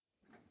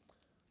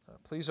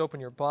Please open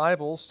your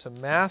Bibles to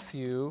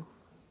Matthew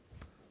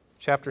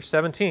chapter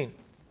 17.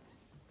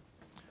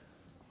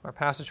 Our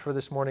passage for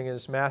this morning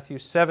is Matthew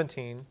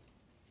 17,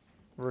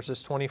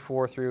 verses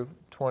 24 through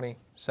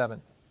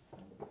 27.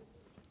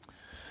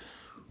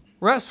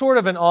 We're at sort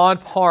of an odd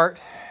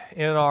part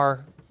in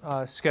our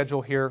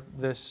schedule here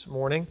this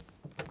morning.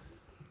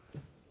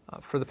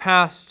 For the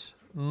past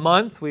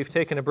month, we've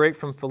taken a break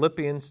from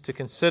Philippians to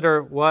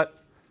consider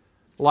what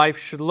life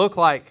should look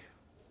like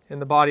in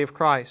the body of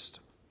Christ.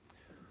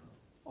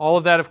 All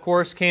of that, of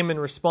course, came in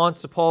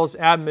response to Paul's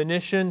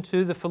admonition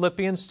to the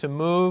Philippians to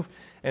move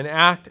and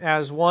act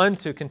as one,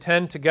 to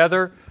contend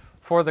together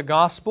for the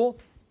gospel.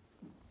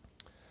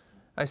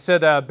 I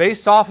said,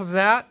 based off of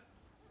that,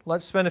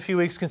 let's spend a few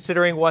weeks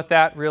considering what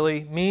that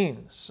really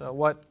means,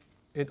 what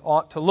it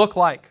ought to look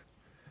like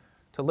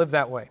to live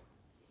that way.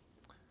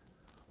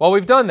 Well,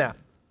 we've done that.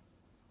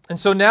 And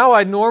so now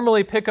I'd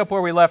normally pick up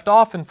where we left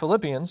off in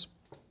Philippians.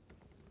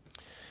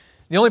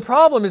 The only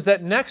problem is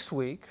that next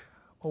week,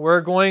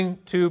 we're going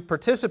to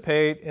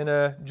participate in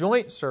a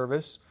joint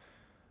service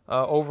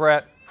over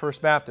at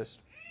First Baptist.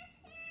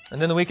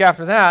 And then the week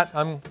after that,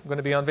 I'm going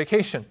to be on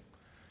vacation.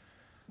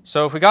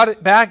 So if we got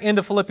it back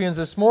into Philippians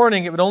this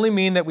morning, it would only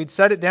mean that we'd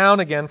set it down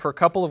again for a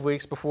couple of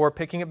weeks before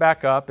picking it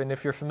back up. And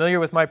if you're familiar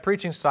with my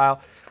preaching style,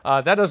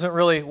 that doesn't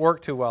really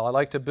work too well. I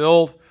like to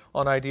build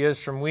on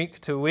ideas from week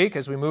to week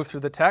as we move through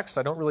the text.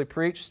 I don't really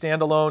preach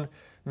standalone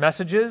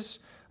messages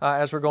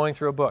as we're going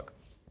through a book.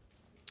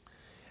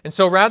 And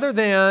so rather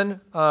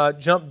than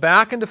jump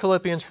back into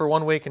Philippians for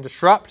 1 week and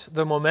disrupt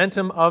the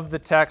momentum of the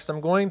text, I'm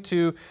going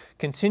to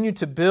continue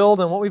to build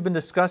on what we've been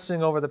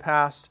discussing over the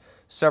past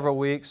several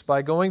weeks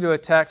by going to a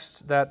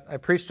text that I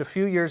preached a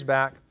few years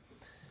back,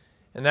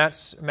 and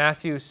that's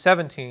Matthew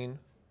 17,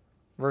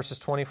 verses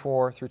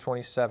 24 through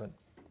 27.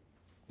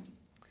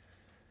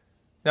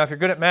 Now, if you're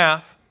good at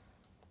math,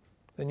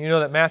 then you know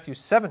that Matthew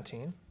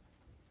 17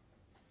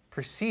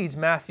 precedes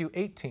Matthew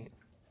 18.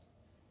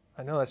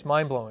 I know that's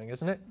mind-blowing,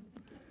 isn't it?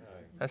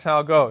 That's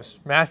how it goes.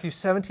 Matthew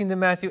 17 to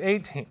Matthew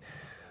 18.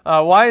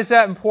 Why is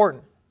that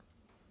important?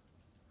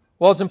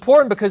 Well, it's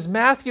important because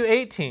Matthew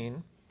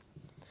 18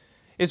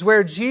 is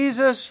where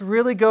Jesus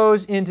really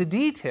goes into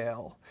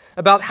detail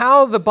about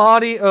how the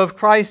body of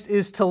Christ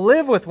is to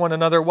live with one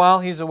another while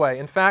He's away.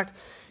 In fact,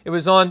 it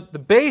was on the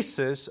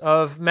basis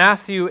of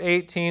Matthew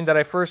 18 that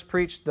I first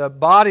preached the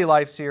Body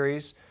Life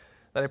series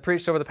that I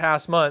preached over the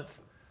past month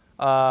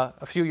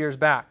a few years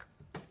back.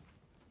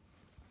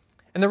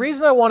 And the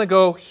reason I want to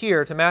go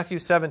here to Matthew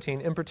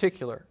 17 in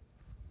particular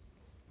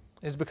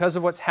is because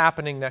of what's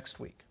happening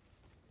next week.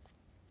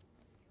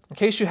 In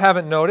case you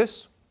haven't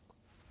noticed,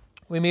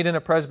 we meet in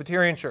a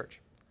Presbyterian church.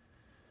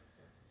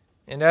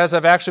 And as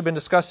I've actually been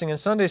discussing in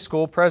Sunday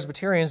school,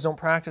 Presbyterians don't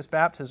practice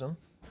baptism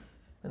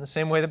in the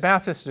same way that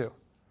Baptists do.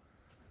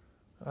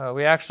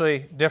 We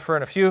actually differ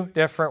in a few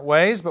different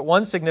ways, but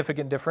one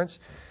significant difference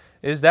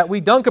is that we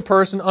dunk a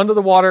person under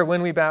the water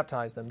when we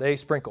baptize them. They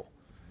sprinkle.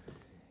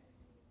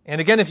 And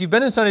again, if you've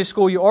been in Sunday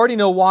school, you already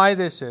know why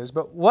this is.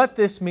 But what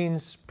this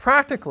means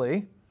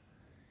practically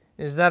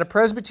is that a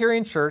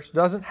Presbyterian church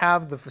doesn't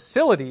have the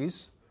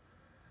facilities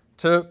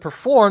to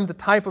perform the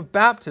type of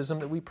baptism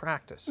that we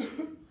practice.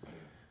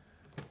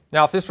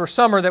 Now, if this were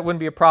summer, that wouldn't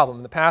be a problem.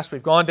 In the past,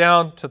 we've gone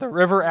down to the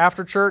river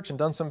after church and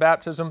done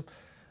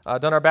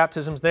our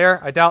baptisms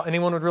there. I doubt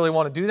anyone would really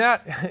want to do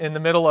that in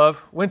the middle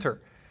of winter.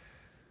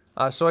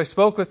 So I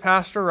spoke with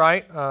Pastor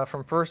Wright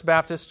from First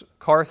Baptist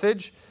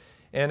Carthage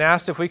and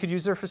asked if we could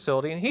use their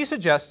facility. And he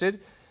suggested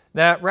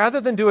that rather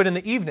than do it in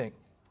the evening,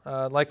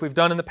 like we've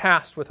done in the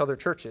past with other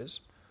churches,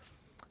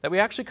 that we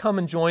actually come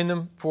and join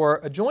them for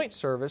a joint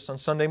service on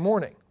Sunday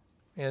morning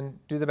and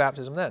do the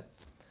baptism then.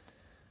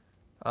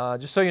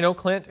 Just so you know,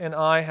 Clint and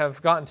I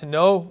have gotten to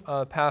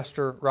know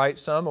Pastor Wright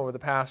some over the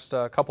past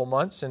couple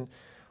months, and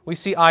we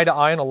see eye to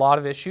eye on a lot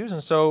of issues,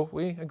 and so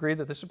we agreed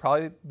that this would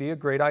probably be a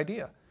great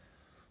idea.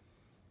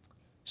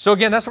 So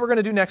again, that's what we're going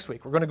to do next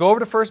week. We're going to go over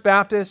to First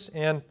Baptist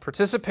and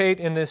participate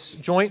in this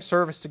joint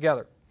service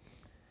together.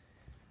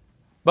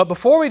 But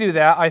before we do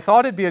that, I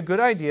thought it'd be a good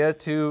idea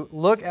to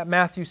look at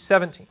Matthew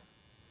 17.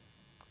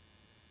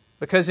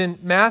 Because in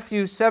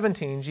Matthew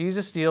 17,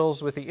 Jesus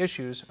deals with the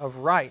issues of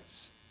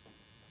rights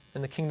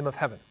in the kingdom of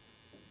heaven.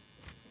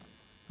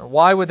 Now,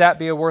 why would that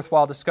be a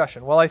worthwhile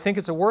discussion? Well, I think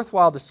it's a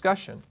worthwhile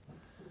discussion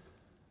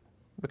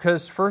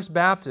because First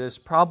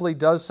Baptist probably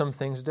does some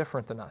things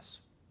different than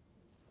us.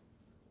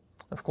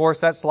 Of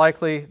course, that's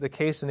likely the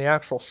case in the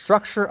actual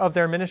structure of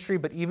their ministry,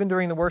 but even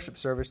during the worship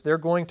service, they're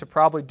going to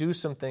probably do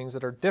some things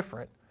that are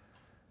different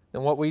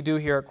than what we do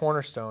here at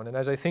Cornerstone. And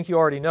as I think you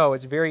already know,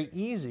 it's very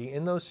easy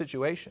in those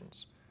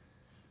situations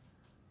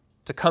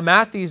to come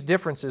at these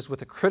differences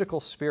with a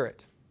critical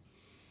spirit.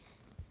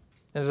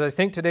 And as I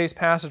think today's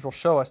passage will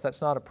show us,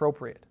 that's not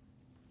appropriate.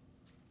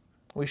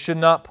 We should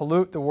not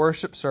pollute the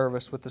worship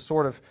service with the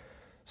sort of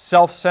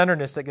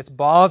self-centeredness that gets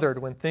bothered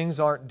when things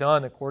aren't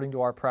done according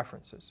to our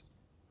preferences.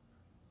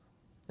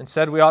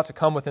 Instead, we ought to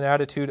come with an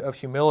attitude of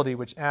humility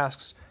which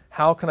asks,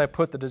 how can I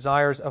put the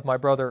desires of my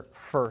brother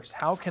first?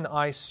 How can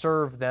I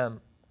serve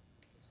them?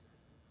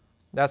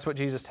 That's what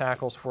Jesus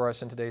tackles for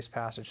us in today's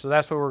passage. So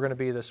that's where we're going to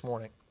be this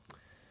morning.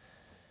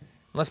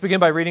 Let's begin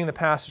by reading the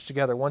passage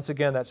together. Once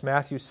again, that's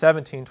Matthew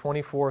 17,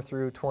 24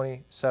 through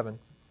 27.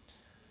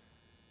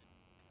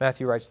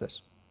 Matthew writes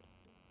this.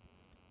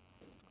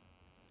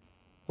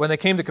 When they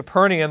came to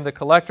Capernaum, the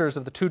collectors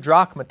of the 2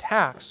 drachma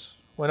tax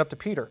went up to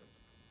Peter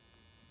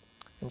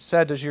and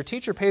said, Does your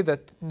teacher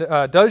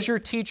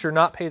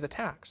not pay the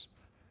tax?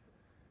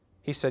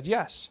 He said,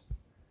 Yes.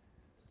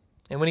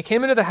 And when he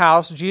came into the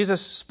house,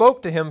 Jesus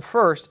spoke to him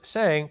first,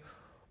 saying,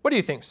 What do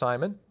you think,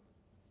 Simon?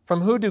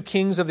 From who do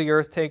kings of the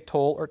earth take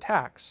toll or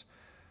tax?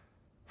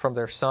 From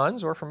their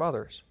sons or from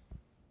others?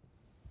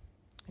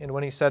 And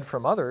when he said,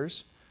 From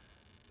others,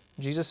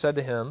 Jesus said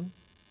to him,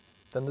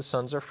 Then the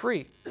sons are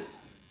free.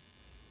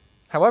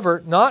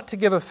 However, not to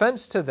give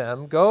offense to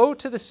them, go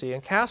to the sea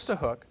and cast a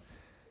hook,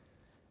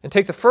 and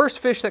take the first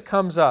fish that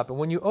comes up, and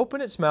when you open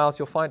its mouth,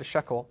 you'll find a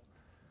shekel.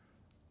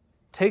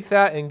 Take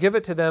that and give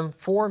it to them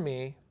for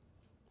me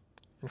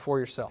and for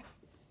yourself.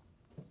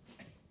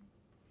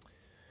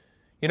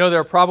 You know, there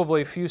are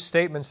probably a few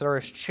statements that are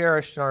as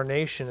cherished in our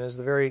nation as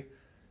the very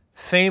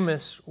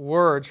famous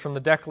words from the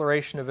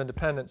Declaration of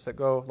Independence that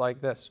go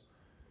like this.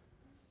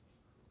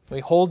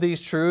 We hold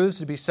these truths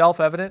to be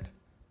self-evident,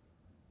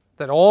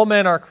 that all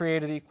men are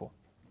created equal,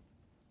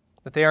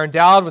 that they are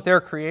endowed with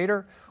their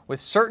Creator with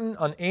certain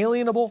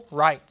unalienable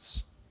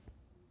rights,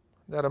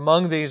 that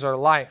among these are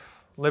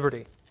life,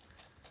 liberty,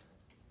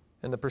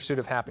 and the pursuit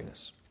of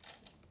happiness.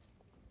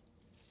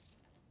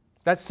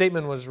 That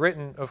statement was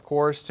written, of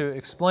course, to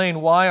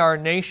explain why our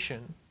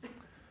nation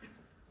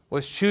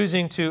was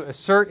choosing to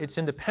assert its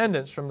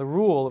independence from the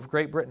rule of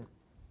Great Britain.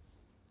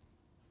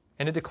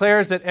 And it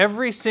declares that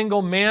every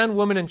single man,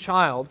 woman, and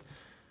child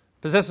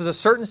possesses a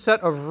certain set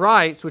of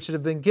rights which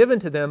have been given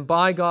to them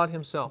by God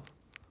Himself.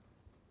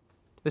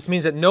 This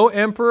means that no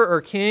emperor or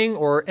king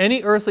or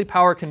any earthly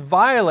power can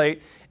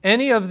violate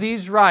any of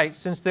these rights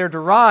since they're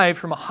derived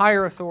from a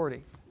higher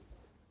authority.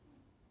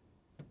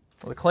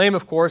 Well, the claim,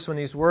 of course, when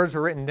these words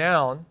were written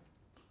down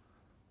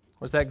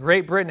was that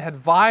Great Britain had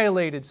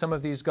violated some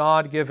of these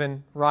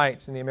God-given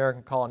rights in the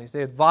American colonies. They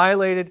had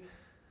violated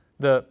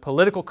the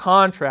political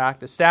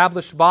contract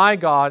established by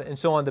God, and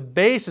so on the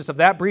basis of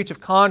that breach of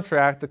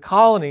contract, the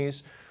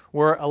colonies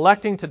were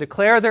electing to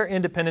declare their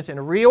independence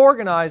and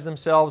reorganize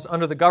themselves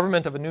under the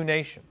government of a new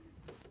nation.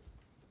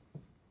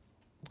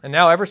 And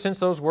now, ever since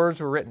those words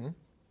were written,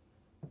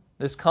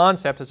 this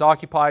concept has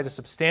occupied a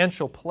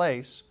substantial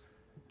place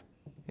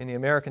in the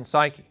American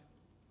psyche.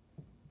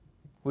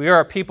 We are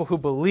a people who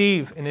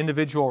believe in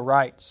individual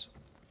rights.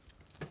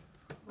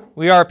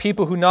 We are a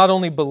people who not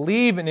only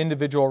believe in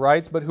individual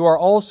rights, but who are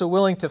also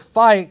willing to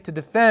fight to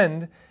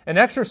defend and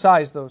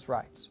exercise those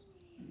rights.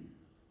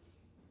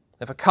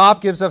 If a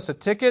cop gives us a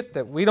ticket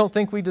that we don't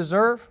think we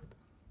deserve,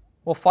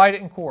 we'll fight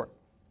it in court.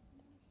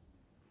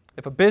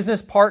 If a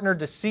business partner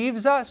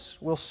deceives us,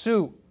 we'll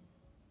sue.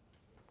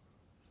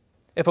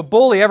 If a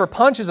bully ever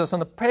punches us on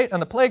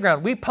the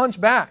playground, we punch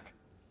back.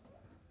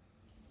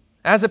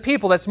 As a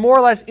people, that's more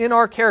or less in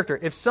our character.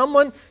 If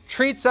someone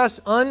treats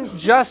us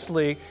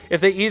unjustly, if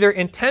they either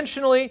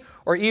intentionally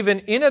or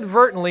even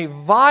inadvertently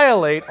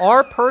violate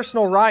our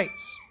personal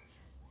rights,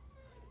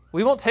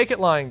 we won't take it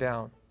lying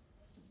down.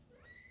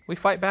 We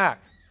fight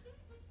back.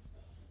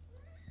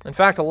 In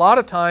fact, a lot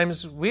of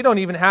times we don't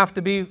even have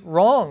to be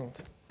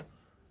wronged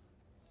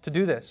to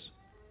do this.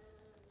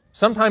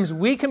 Sometimes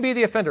we can be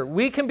the offender.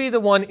 We can be the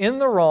one in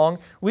the wrong.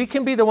 We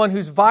can be the one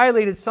who's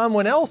violated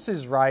someone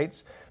else's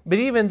rights. But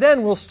even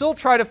then, we'll still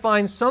try to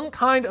find some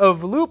kind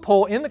of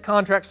loophole in the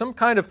contract, some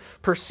kind of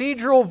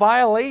procedural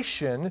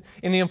violation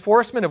in the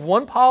enforcement of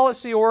one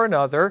policy or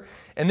another,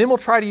 and then we'll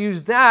try to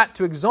use that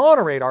to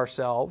exonerate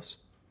ourselves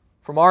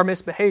from our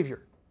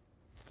misbehavior.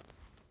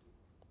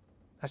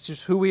 That's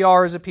just who we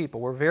are as a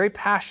people. We're very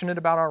passionate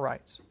about our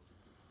rights.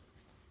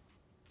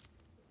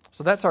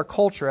 So that's our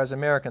culture as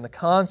American, the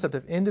concept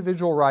of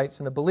individual rights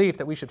and the belief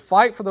that we should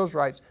fight for those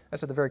rights.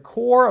 That's at the very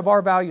core of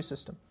our value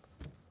system.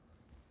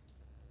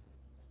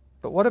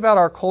 But what about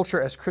our culture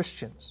as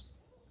Christians?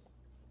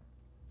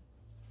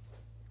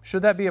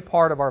 Should that be a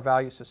part of our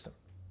value system?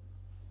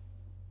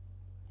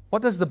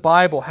 What does the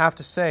Bible have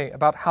to say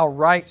about how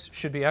rights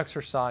should be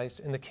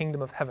exercised in the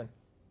kingdom of heaven?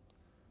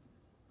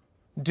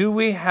 Do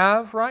we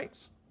have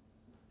rights?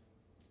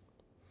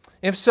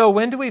 If so,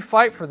 when do we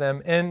fight for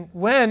them? And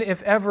when,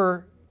 if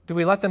ever, do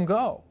we let them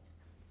go?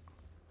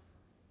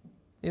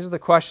 These are the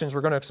questions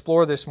we're going to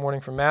explore this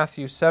morning from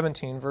Matthew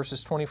 17,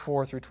 verses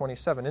 24 through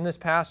 27. In this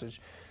passage,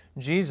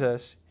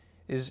 Jesus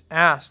is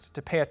asked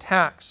to pay a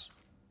tax.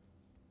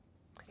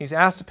 He's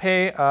asked to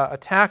pay a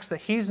tax that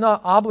he's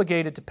not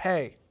obligated to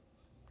pay.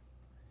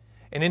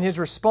 And in his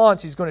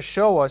response, he's going to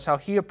show us how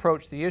he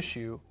approached the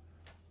issue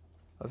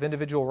of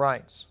individual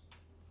rights.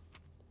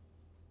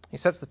 He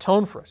sets the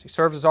tone for us. He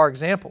serves as our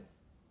example.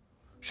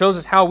 Shows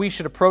us how we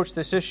should approach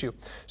this issue.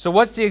 So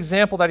what's the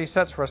example that he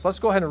sets for us? Let's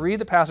go ahead and read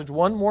the passage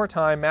one more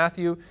time.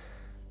 Matthew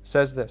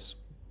says this.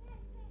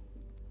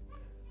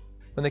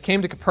 When they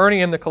came to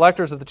Capernaum, the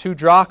collectors of the 2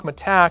 drachma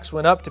tax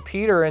went up to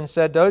Peter and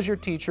said, Does your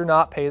teacher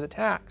not pay the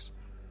tax?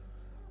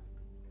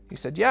 He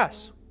said,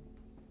 yes.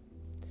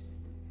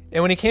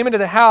 And when he came into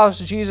the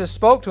house, Jesus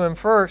spoke to him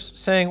first,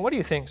 saying, what do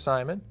you think,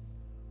 Simon?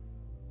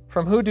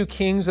 From who do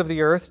kings of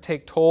the earth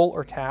take toll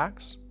or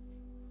tax?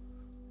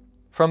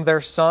 From their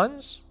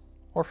sons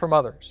or from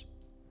others?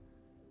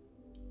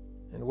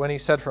 And when he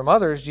said from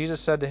others,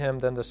 Jesus said to him,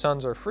 then the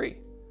sons are free.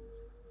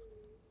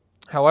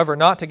 However,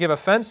 not to give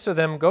offense to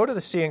them, go to the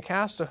sea and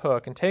cast a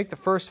hook and take the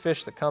first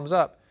fish that comes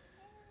up.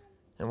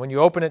 And when you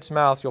open its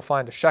mouth, you'll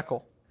find a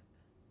shekel.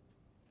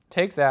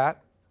 Take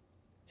that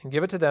and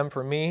give it to them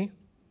for me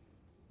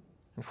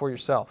and for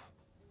yourself.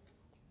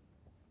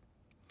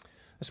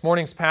 This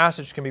morning's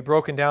passage can be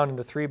broken down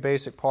into three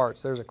basic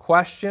parts. There's a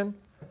question,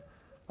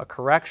 a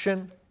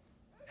correction,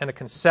 and a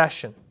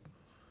concession.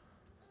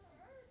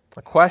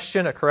 A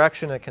question, a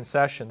correction, and a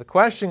concession. The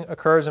question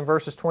occurs in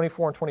verses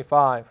 24 and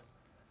 25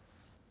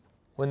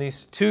 when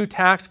these two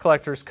tax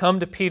collectors come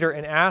to Peter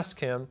and ask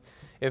him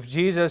if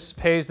Jesus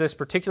pays this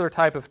particular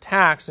type of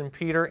tax, and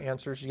Peter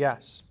answers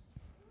yes.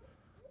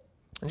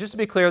 And just to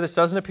be clear, this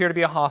doesn't appear to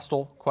be a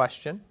hostile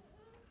question.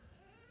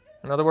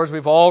 In other words,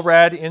 we've all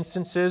read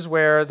instances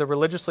where the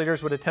religious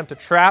leaders would attempt to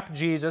trap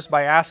Jesus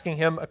by asking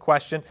him a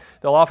question.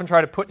 They'll often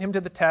try to put him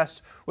to the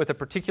test with a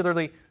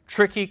particularly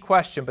tricky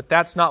question, but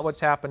that's not what's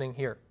happening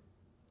here.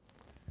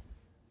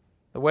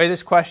 The way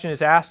this question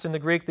is asked in the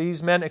Greek,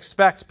 these men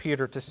expect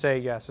Peter to say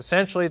yes.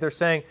 Essentially, they're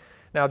saying,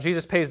 now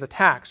Jesus pays the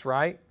tax,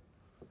 right?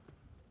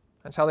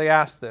 That's how they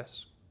ask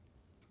this.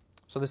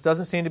 So this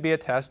doesn't seem to be a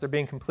test. They're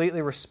being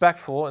completely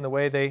respectful in the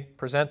way they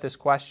present this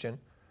question.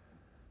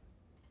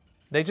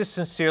 They just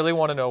sincerely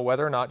want to know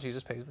whether or not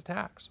Jesus pays the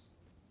tax.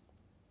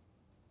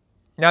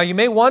 Now, you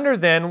may wonder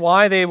then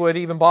why they would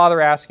even bother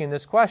asking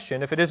this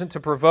question if it isn't to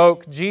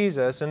provoke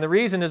Jesus. And the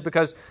reason is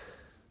because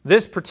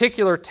this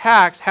particular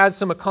tax had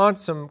some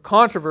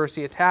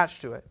controversy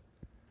attached to it.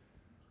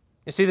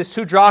 You see, this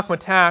 2 drachma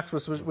tax,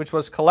 which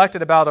was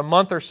collected about a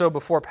month or so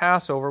before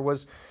Passover,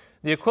 was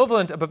the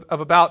equivalent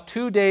of about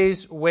 2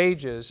 days'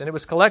 wages. And it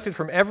was collected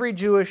from every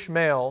Jewish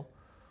male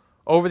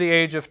over the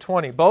age of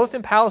 20, both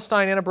in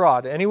Palestine and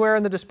abroad, anywhere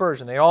in the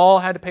dispersion. They all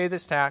had to pay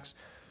this tax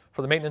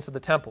for the maintenance of the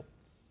temple.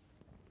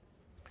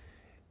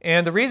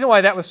 And the reason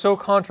why that was so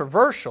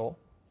controversial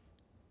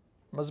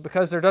was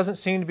because there doesn't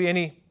seem to be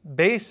any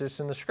basis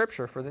in the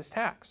Scripture for this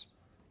tax.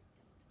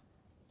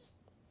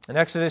 In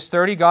Exodus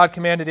 30, God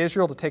commanded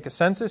Israel to take a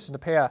census and to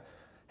pay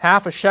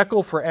half a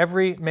shekel for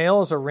every male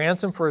as a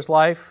ransom for his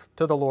life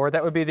to the Lord.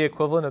 That would be the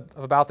equivalent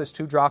of about this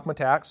 2 drachma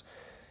tax.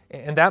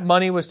 And that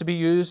money was to be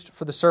used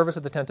for the service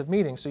of the tent of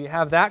meeting. So you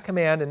have that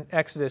command in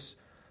Exodus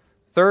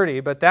 30,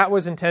 but that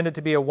was intended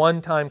to be a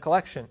one-time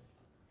collection.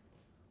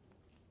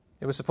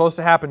 It was supposed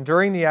to happen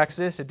during the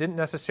Exodus. It didn't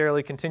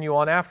necessarily continue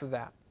on after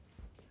that.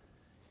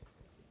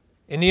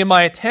 In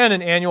Nehemiah 10,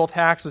 an annual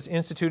tax was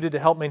instituted to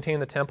help maintain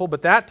the temple,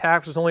 but that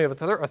tax was only a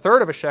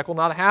third of a shekel,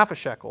 not a half a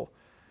shekel,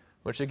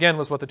 which again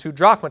was what the 2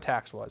 drachma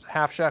tax was, a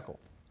half shekel.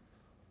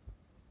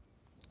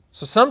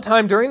 So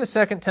sometime during the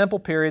Second Temple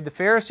period, the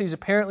Pharisees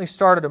apparently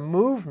started a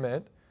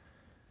movement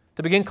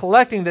to begin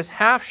collecting this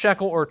half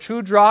shekel or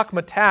 2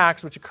 drachma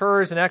tax, which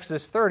occurs in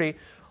Exodus 30,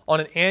 on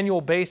an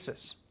annual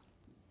basis.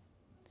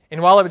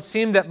 And while it would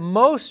seem that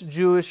most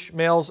Jewish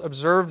males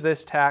observed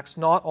this tax,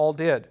 not all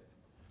did.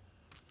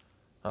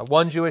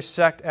 One Jewish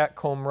sect at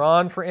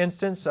Qumran, for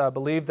instance,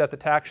 believed that the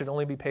tax should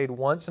only be paid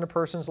once in a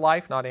person's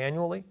life, not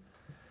annually.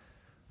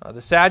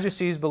 The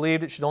Sadducees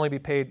believed it should only be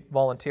paid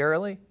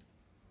voluntarily.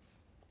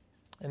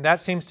 And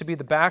that seems to be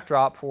the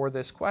backdrop for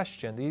this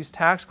question. These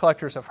tax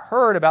collectors have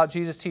heard about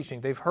Jesus'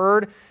 teaching. They've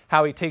heard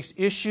how he takes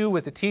issue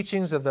with the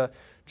teachings of the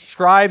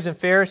scribes and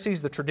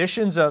Pharisees, the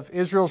traditions of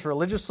Israel's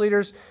religious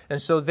leaders, and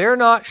so they're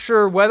not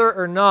sure whether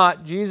or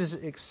not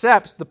Jesus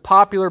accepts the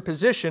popular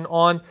position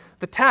on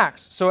the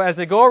tax. So as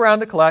they go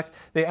around to collect,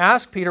 they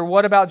ask Peter,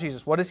 what about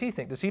Jesus? What does he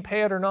think? Does he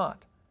pay it or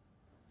not?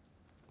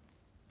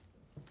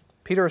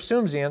 Peter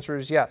assumes the answer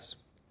is yes.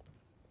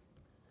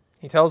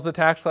 He tells the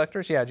tax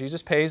collectors, yeah,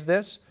 Jesus pays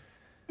this.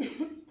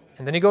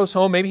 And then he goes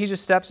home. Maybe he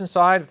just steps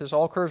inside. If this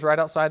all occurs right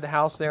outside the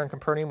house there in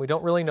Capernaum, we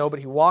don't really know, but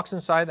he walks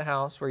inside the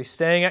house where he's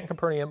staying at in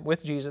Capernaum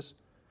with Jesus.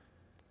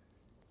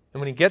 And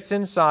when he gets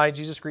inside,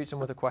 Jesus greets him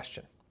with a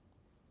question.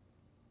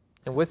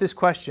 And with this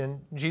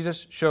question,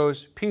 Jesus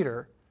shows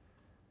Peter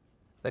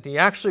that he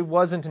actually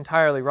wasn't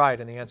entirely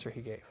right in the answer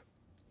he gave.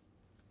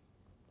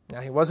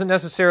 Now, he wasn't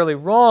necessarily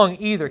wrong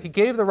either. He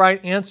gave the right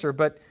answer,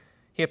 but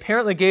he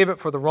apparently gave it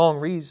for the wrong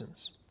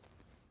reasons.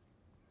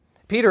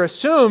 Peter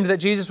assumed that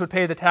Jesus would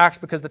pay the tax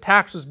because the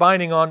tax was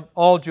binding on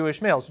all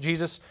Jewish males.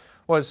 Jesus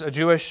was a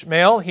Jewish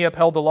male. He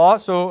upheld the law,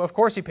 so of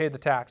course he paid the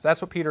tax.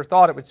 That's what Peter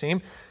thought it would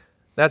seem.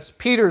 That's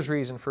Peter's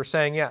reason for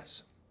saying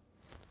yes.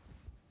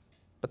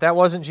 But that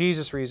wasn't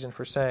Jesus' reason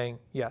for saying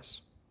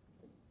yes.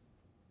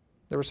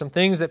 There were some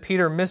things that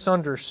Peter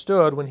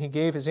misunderstood when he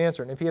gave his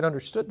answer, and if he had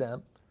understood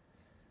them,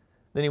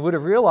 then he would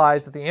have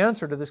realized that the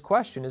answer to this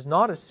question is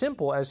not as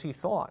simple as he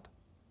thought.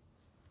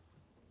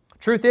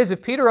 Truth is,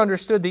 if Peter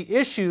understood the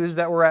issues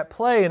that were at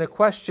play in a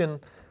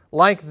question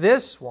like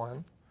this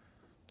one,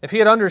 If he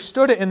had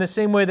understood it in the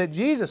same way that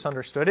Jesus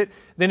understood it,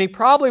 then he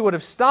probably would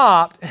have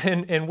stopped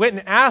and went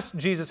and asked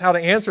Jesus how to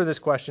answer this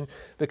question,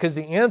 because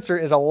the answer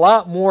is a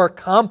lot more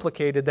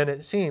complicated than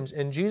it seems,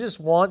 and Jesus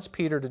wants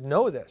Peter to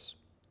know this.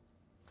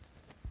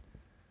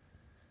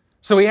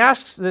 So he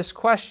asks this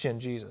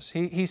question, Jesus.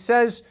 He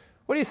says,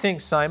 "What do you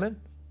think,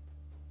 Simon?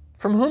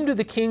 From whom do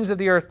the kings of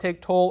the earth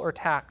take toll or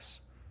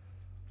tax?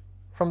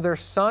 From their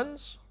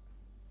sons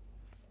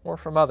or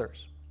from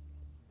others?"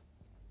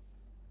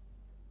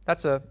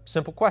 That's a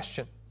simple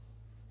question.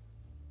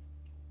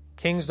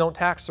 Kings don't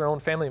tax their own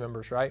family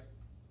members, right?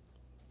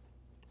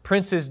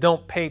 Princes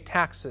don't pay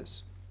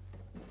taxes.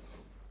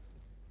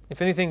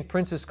 If anything,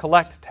 princes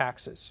collect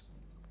taxes.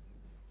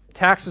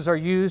 Taxes are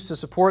used to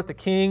support the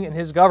king and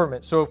his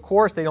government. So, of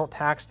course, they don't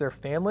tax their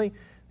family.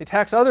 They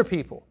tax other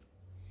people.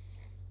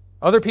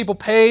 Other people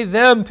pay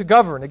them to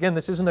govern. Again,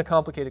 this isn't a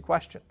complicated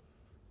question.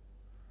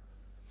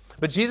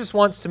 But Jesus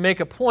wants to make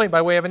a point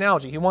by way of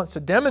analogy. He wants to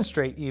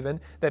demonstrate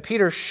even that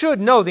Peter should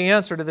know the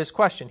answer to this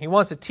question. He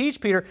wants to teach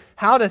Peter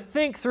how to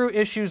think through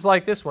issues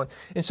like this one.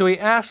 And so he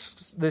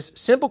asks this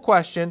simple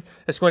question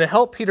that's going to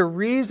help Peter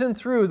reason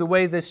through the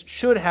way this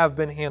should have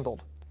been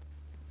handled.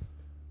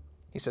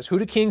 He says, "Who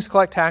do kings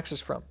collect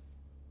taxes from?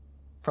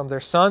 From their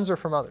sons or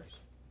from others?"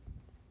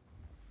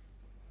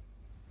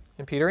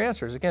 And Peter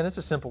answers. Again, it's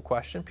a simple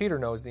question. Peter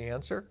knows the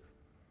answer.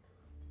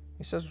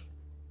 He says,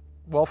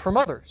 "Well, from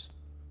others."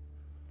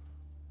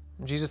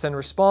 Jesus then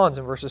responds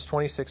in verses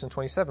 26 and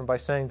 27 by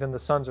saying, "Then the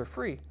sons are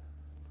free.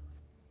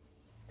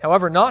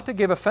 However, not to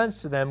give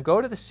offense to them,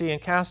 go to the sea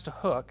and cast a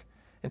hook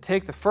and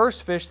take the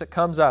first fish that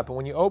comes up. And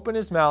when you open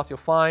his mouth, you'll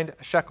find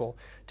a shekel.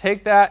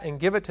 Take that and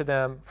give it to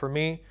them for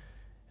me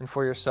and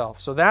for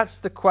yourself." So that's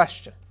the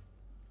question.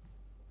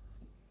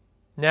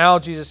 Now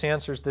Jesus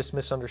answers this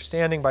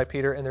misunderstanding by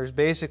Peter, and there's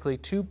basically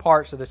two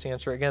parts of this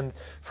answer. Again,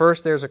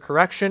 first there's a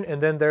correction,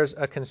 and then there's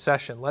a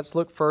concession. Let's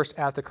look first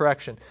at the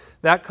correction.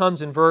 That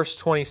comes in verse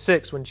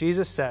 26 when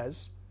Jesus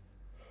says,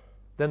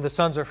 "Then the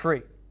sons are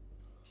free."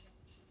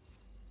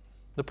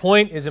 The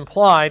point is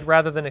implied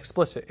rather than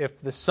explicit.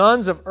 If the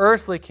sons of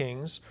earthly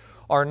kings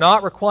are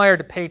not required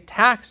to pay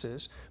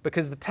taxes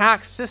because the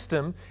tax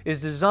system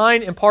is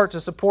designed in part to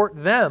support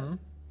them,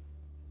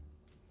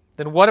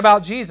 then what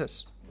about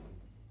Jesus?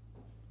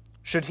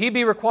 Should he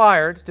be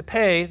required to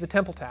pay the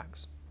temple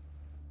tax?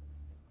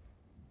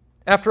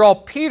 After all,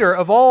 Peter,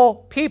 of all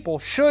people,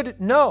 should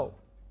know.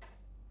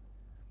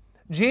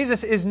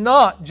 Jesus is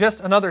not just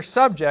another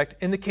subject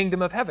in the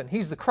kingdom of heaven.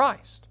 He's the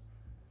Christ.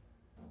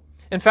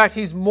 In fact,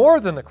 he's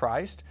more than the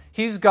Christ.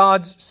 He's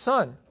God's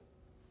Son.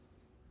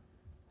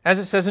 As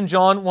it says in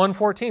John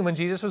 1:14, when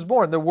Jesus was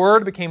born, the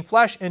Word became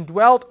flesh and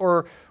dwelt,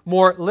 or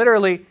more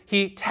literally,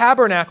 he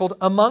tabernacled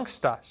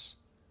amongst us.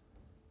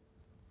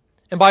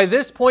 And by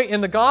this point in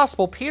the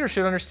gospel, Peter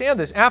should understand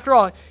this. After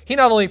all, he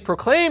not only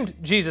proclaimed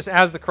Jesus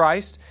as the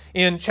Christ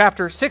in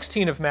chapter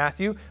 16 of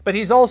Matthew, but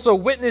he's also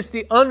witnessed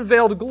the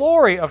unveiled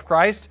glory of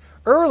Christ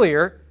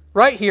earlier,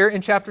 right here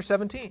in chapter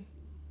 17.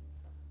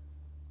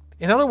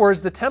 In other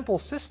words, the temple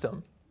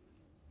system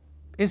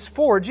is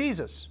for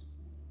Jesus.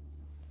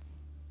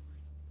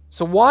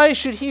 So why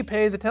should he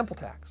pay the temple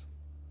tax?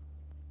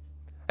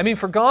 I mean,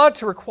 for God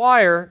to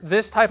require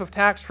this type of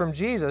tax from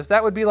Jesus,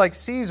 that would be like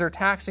Caesar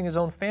taxing his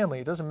own family.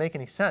 It doesn't make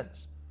any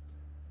sense.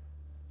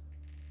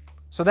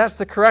 So that's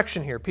the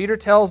correction here. Peter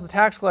tells the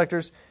tax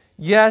collectors,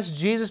 yes,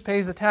 Jesus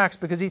pays the tax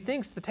because he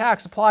thinks the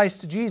tax applies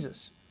to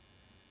Jesus.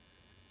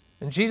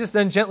 And Jesus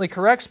then gently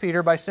corrects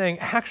Peter by saying,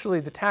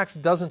 actually, the tax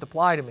doesn't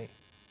apply to me.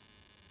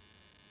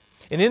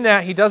 And in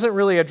that, he doesn't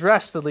really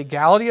address the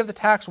legality of the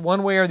tax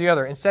one way or the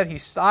other. Instead, he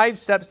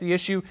sidesteps the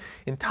issue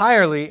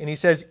entirely, and he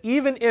says,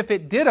 even if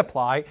it did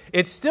apply,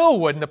 it still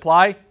wouldn't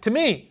apply to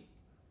me.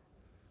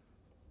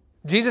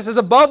 Jesus is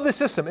above the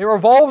system. It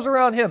revolves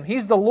around him.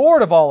 He's the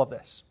Lord of all of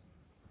this.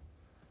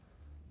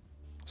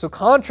 So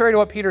contrary to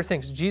what Peter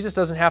thinks, Jesus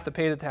doesn't have to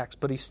pay the tax,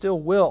 but he still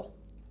will.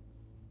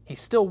 He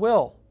still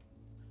will.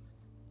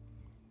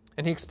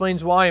 And he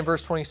explains why in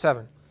verse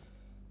 27.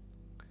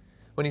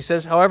 When he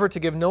says, however, to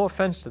give no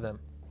offense to them,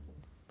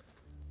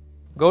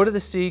 go to the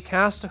sea,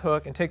 cast a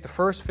hook, and take the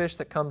first fish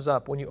that comes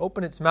up. When you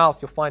open its mouth,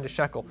 you'll find a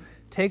shekel.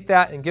 Take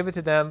that and give it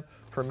to them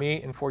for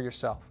me and for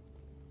yourself.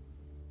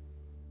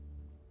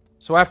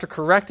 So after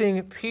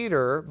correcting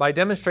Peter by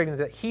demonstrating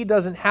that he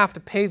doesn't have to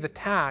pay the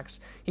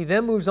tax, he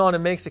then moves on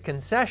and makes a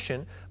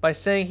concession by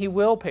saying he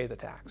will pay the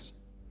tax.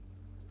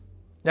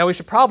 Now we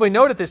should probably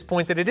note at this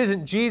point that it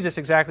isn't Jesus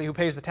exactly who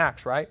pays the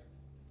tax, right?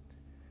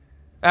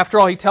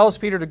 After all, he tells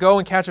Peter to go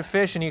and catch a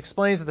fish, and he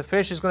explains that the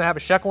fish is going to have a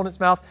shekel in its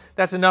mouth.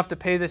 That's enough to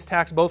pay this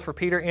tax both for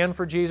Peter and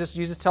for Jesus.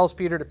 Jesus tells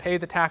Peter to pay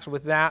the tax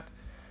with that.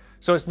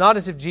 So it's not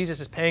as if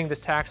Jesus is paying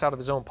this tax out of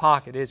his own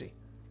pocket, is he?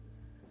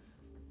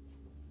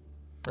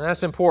 And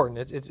that's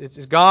important.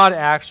 It's God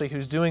actually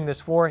who's doing this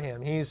for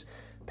him. He's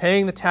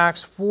paying the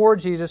tax for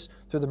Jesus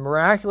through the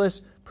miraculous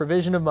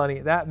provision of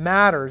money. That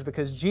matters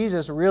because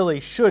Jesus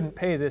really shouldn't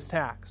pay this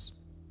tax.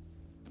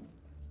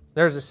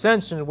 There's a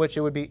sense in which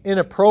it would be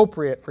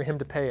inappropriate for him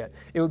to pay it.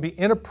 It would be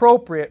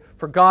inappropriate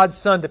for God's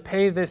Son to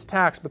pay this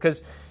tax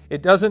because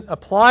it doesn't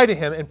apply to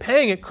him, and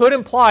paying it could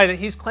imply that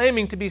he's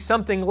claiming to be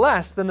something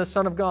less than the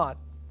Son of God.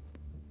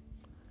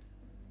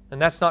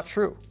 And that's not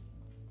true.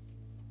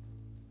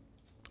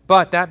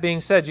 But that being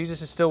said,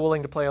 Jesus is still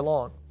willing to play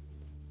along.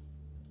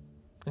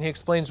 And he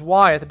explains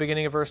why at the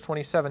beginning of verse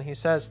 27. He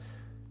says,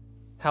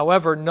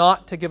 however,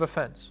 not to give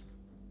offense.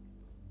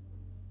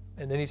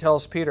 And then he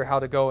tells Peter how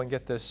to go and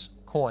get this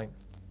coin.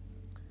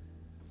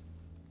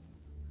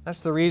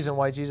 That's the reason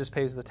why Jesus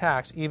pays the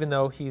tax, even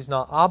though he's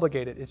not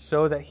obligated. It's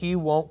so that he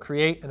won't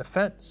create an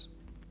offense.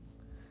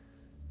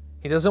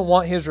 He doesn't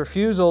want his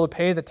refusal to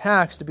pay the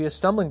tax to be a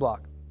stumbling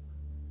block.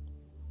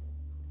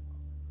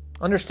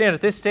 Understand,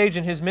 at this stage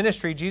in his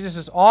ministry, Jesus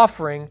is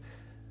offering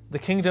the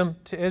kingdom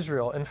to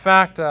Israel. In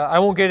fact, I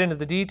won't get into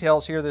the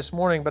details here this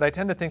morning, but I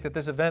tend to think that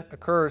this event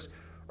occurs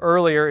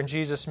earlier in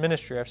Jesus'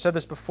 ministry. I've said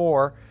this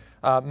before.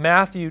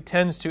 Matthew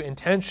tends to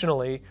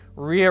intentionally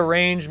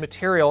rearrange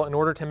material in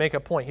order to make a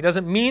point. He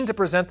doesn't mean to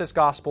present this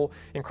gospel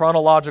in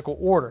chronological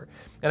order.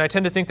 And I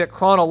tend to think that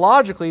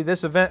chronologically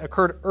this event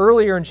occurred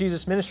earlier in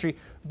Jesus' ministry,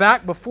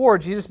 back before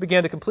Jesus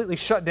began to completely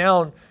shut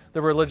down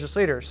the religious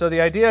leaders. So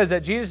the idea is that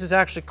Jesus is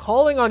actually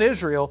calling on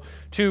Israel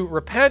to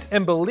repent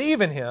and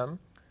believe in him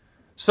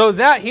so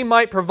that he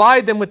might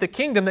provide them with the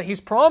kingdom that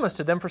he's promised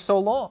to them for so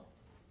long.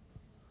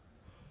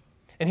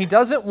 And he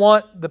doesn't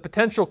want the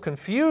potential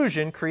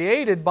confusion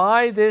created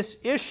by this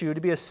issue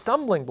to be a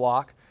stumbling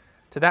block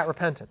to that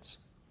repentance.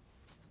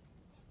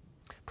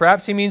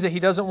 Perhaps he means that he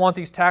doesn't want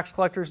these tax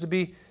collectors to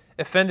be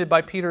offended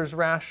by Peter's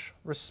rash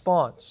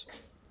response.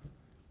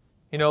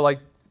 You know, like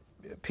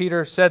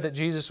Peter said that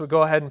Jesus would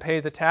go ahead and pay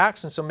the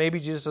tax, and so maybe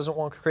Jesus doesn't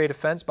want to create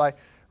offense by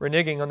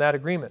reneging on that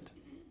agreement.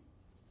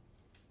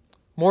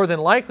 More than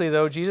likely,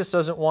 though, Jesus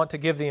doesn't want to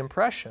give the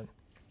impression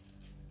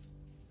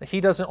that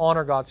he doesn't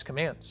honor God's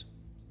commands.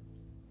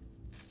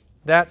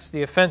 That's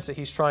the offense that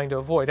he's trying to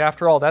avoid.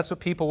 After all, that's what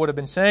people would have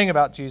been saying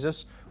about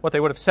Jesus, what they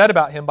would have said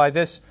about him by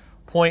this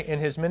point in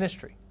his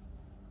ministry.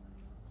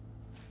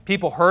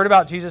 People heard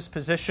about Jesus'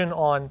 position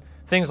on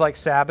things like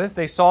Sabbath.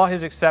 They saw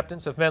his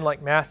acceptance of men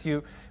like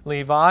Matthew,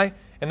 Levi,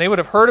 and they would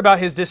have heard about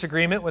his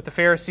disagreement with the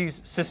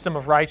Pharisees' system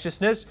of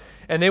righteousness,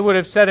 and they would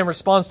have said in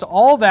response to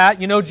all that,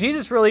 you know,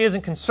 Jesus really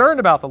isn't concerned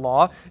about the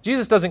law.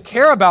 Jesus doesn't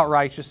care about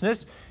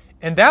righteousness,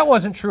 and that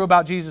wasn't true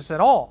about Jesus at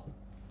all.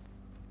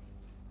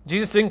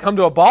 Jesus didn't come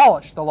to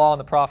abolish the law and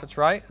the prophets,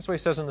 right? That's what he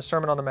says in the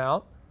Sermon on the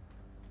Mount.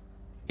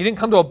 He didn't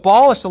come to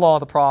abolish the law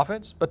and the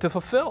prophets, but to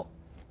fulfill.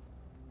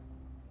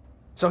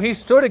 So he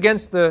stood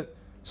against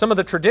some of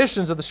the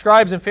traditions of the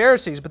scribes and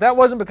Pharisees, but that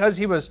wasn't because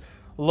he was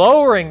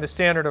lowering the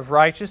standard of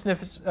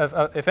righteousness.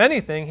 If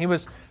anything, he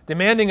was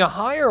demanding a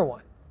higher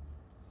one.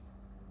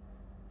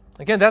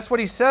 Again, that's what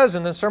he says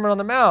in the Sermon on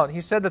the Mount.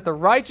 He said that the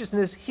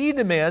righteousness he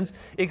demands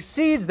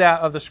exceeds that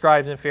of the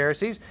scribes and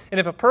Pharisees, and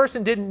if a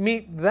person didn't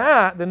meet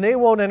that, then they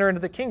won't enter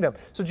into the kingdom.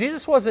 So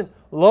Jesus wasn't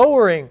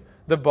lowering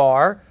the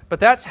bar, but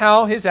that's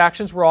how his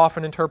actions were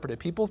often interpreted.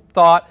 People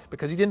thought,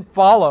 because he didn't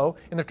follow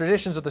in the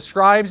traditions of the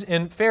scribes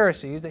and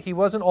Pharisees, that he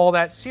wasn't all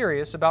that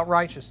serious about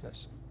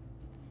righteousness.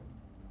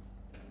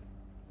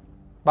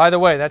 By the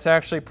way, that's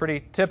actually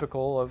pretty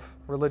typical of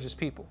religious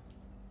people.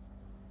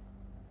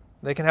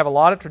 They can have a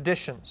lot of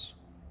traditions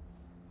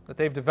that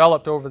they've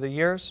developed over the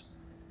years,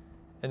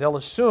 and they'll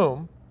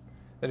assume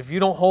that if you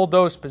don't hold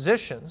those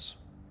positions,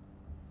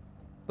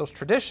 those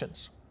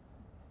traditions,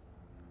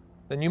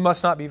 then you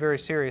must not be very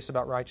serious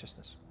about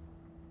righteousness.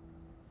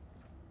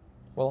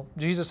 Well,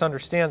 Jesus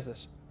understands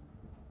this.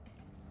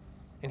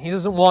 And he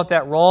doesn't want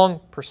that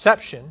wrong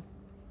perception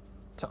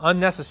to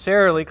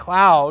unnecessarily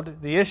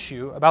cloud the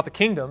issue about the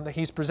kingdom that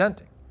he's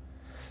presenting.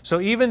 So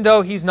even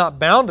though he's not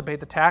bound to pay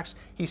the tax,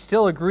 he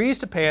still agrees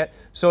to pay it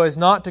so as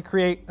not to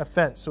create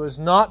offense, so as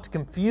not to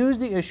confuse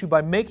the issue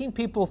by making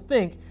people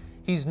think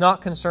he's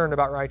not concerned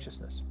about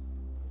righteousness.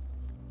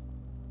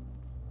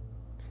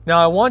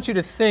 Now, I want you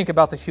to think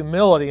about the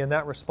humility in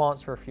that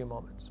response for a few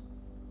moments.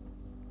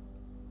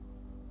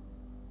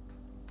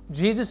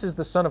 Jesus is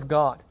the Son of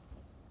God,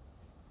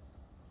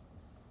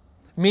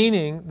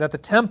 meaning that the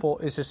temple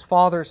is his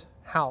Father's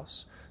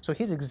house. So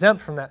he's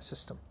exempt from that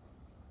system.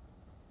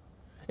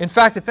 In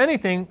fact, if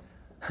anything,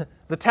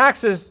 the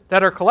taxes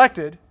that are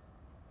collected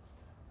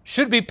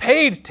should be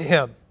paid to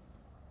him.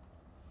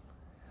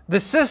 The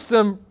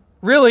system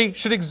really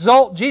should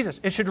exalt Jesus.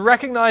 It should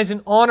recognize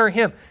and honor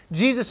him.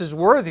 Jesus is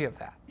worthy of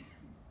that.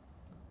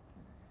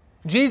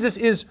 Jesus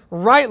is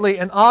rightly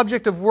an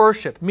object of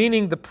worship,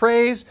 meaning the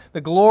praise,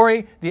 the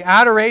glory, the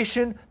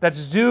adoration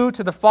that's due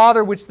to the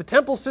Father, which the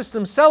temple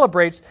system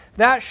celebrates,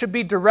 that should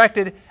be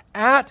directed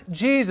at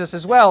Jesus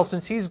as well,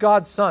 since he's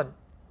God's Son.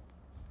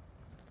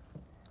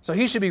 So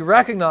he should be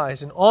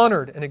recognized and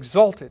honored and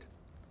exalted.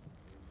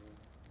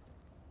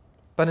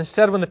 But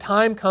instead, when the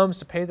time comes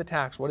to pay the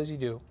tax, what does he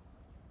do?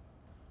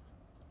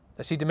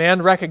 Does he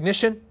demand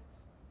recognition?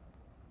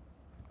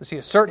 Does he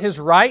assert his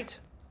right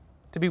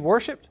to be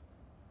worshipped?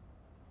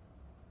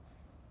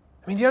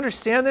 mean, do you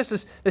understand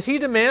this? Does he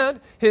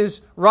demand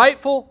his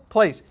rightful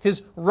place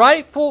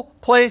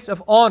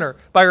of honor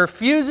by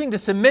refusing to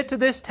submit to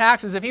this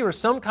tax as if he were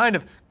some kind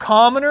of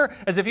commoner,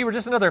 as if he were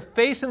just another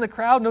face in the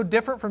crowd, no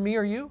different from me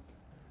or you?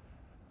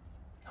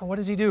 Now, what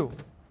does he do?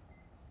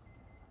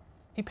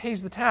 He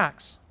pays the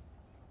tax.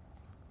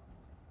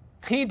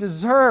 He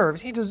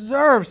deserves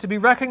to be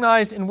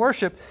recognized in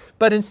worship,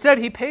 but instead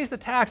he pays the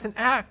tax and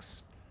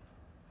acts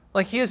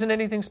like he isn't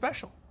anything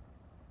special.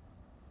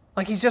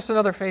 Like he's just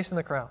another face in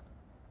the crowd.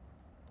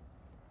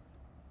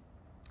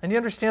 And you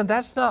understand,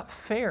 that's not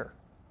fair.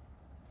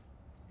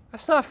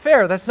 That's not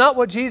fair. That's not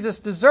what Jesus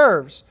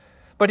deserves.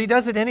 But he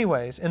does it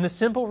anyways. And the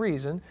simple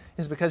reason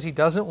is because he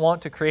doesn't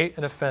want to create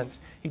an offense.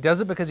 He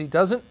does it because he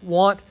doesn't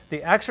want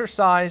the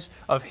exercise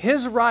of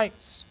his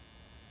rights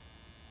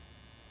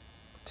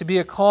to be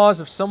a cause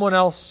of someone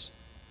else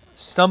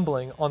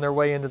stumbling on their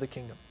way into the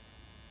kingdom.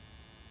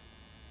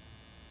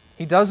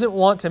 He doesn't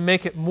want to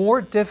make it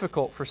more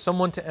difficult for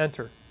someone to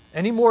enter,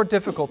 any more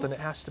difficult than it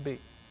has to be.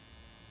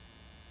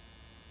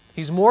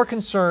 He's more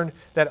concerned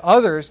that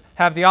others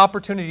have the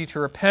opportunity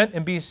to repent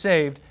and be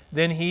saved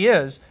than he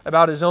is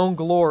about his own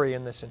glory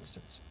in this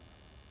instance.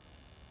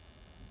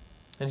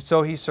 And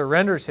so he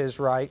surrenders his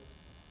right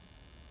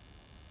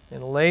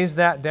and lays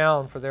that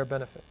down for their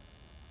benefit.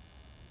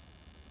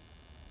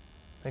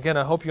 Again,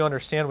 I hope you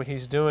understand what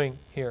he's doing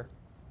here.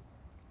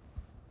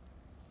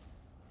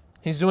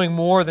 He's doing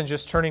more than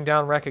just turning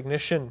down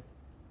recognition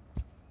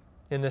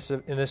in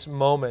this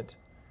moment.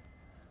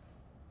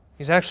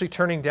 He's actually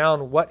turning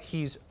down what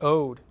he's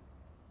owed.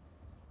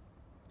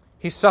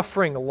 He's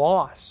suffering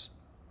loss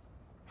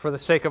for the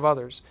sake of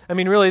others. I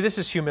mean, really, this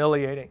is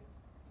humiliating.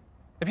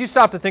 If you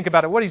stop to think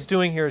about it, what he's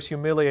doing here is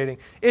humiliating.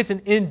 It's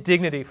an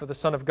indignity for the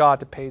Son of God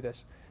to pay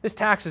this. This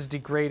tax is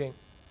degrading.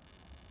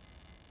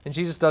 And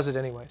Jesus does it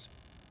anyways.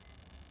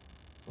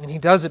 And he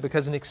does it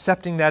because in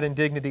accepting that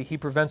indignity, he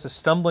prevents a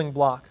stumbling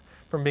block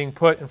from being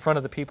put in front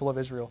of the people of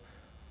Israel.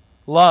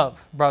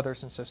 Love,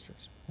 brothers and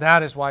sisters.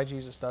 That is why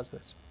Jesus does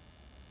this.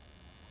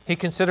 He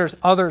considers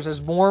others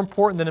as more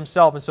important than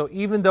himself. And so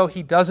even though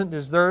he doesn't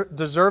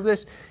deserve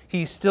this,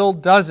 he still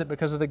does it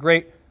because of the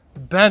great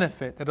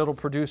benefit that it'll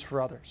produce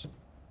for others.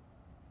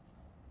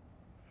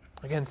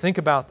 Again, think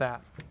about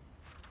that.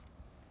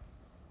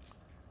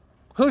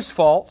 Whose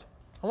fault?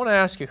 I want to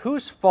ask you,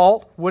 whose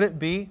fault would it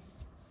be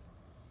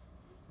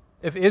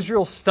if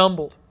Israel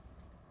stumbled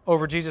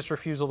over Jesus'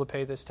 refusal to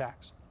pay this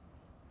tax?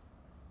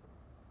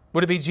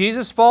 Would it be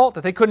Jesus' fault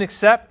that they couldn't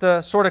accept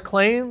the sort of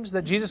claims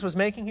that Jesus was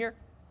making here?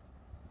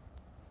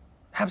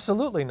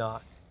 Absolutely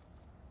not.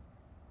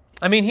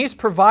 I mean, he's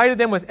provided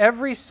them with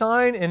every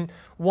sign and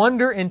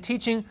wonder and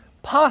teaching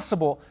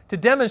possible to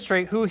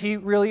demonstrate who he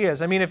really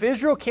is. I mean, if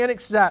Israel can't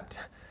accept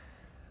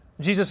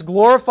Jesus'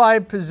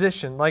 glorified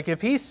position, like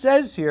if he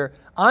says here,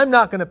 I'm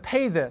not going to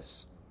pay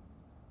this,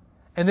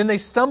 and then they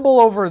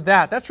stumble over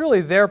that, that's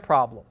really their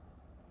problem.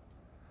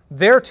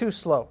 They're too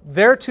slow.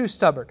 They're too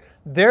stubborn.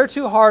 They're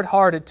too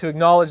hard-hearted to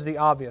acknowledge the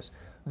obvious.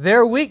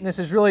 Their weakness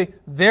is really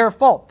their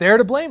fault. They're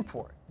to blame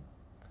for it.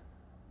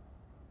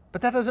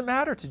 But that doesn't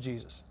matter to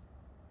Jesus.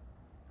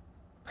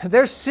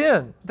 Their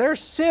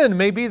sin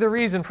may be the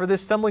reason for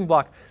this stumbling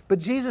block, but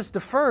Jesus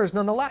defers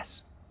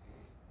nonetheless.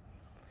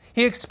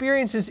 He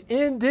experiences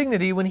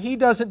indignity when he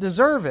doesn't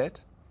deserve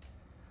it,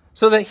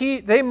 so that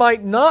they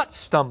might not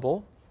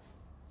stumble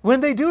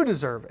when they do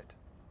deserve it.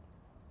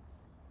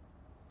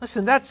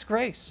 Listen, that's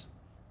grace.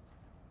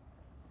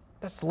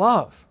 That's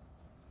love.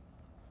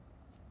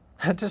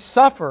 To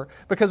suffer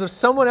because of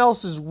someone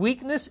else's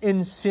weakness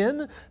in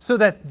sin so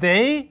that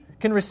they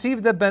can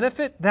receive the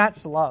benefit,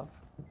 that's love.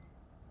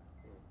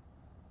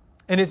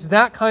 And it's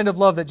that kind of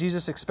love that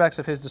Jesus expects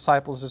of his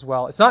disciples as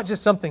well. It's not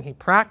just something he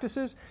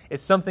practices,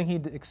 it's something he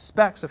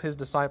expects of his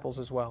disciples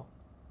as well.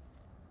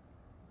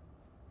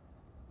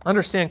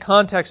 Understand,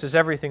 context is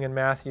everything in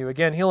Matthew.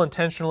 Again, he'll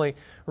intentionally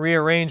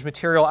rearrange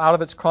material out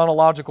of its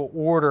chronological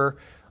order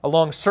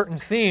along certain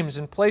themes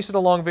and place it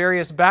along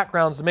various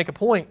backgrounds to make a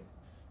point.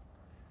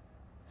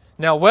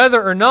 Now,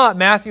 whether or not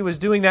Matthew was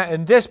doing that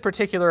in this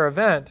particular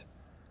event,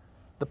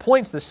 the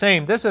point's the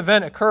same. This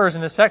event occurs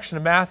in a section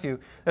of Matthew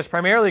that's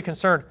primarily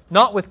concerned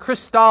not with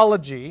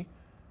Christology,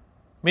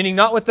 meaning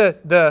not with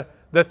the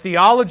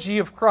theology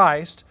of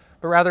Christ,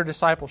 but rather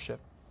discipleship.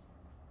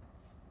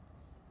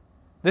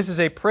 This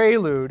is a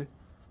prelude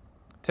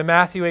to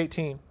Matthew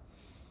 18.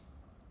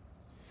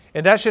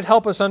 And that should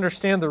help us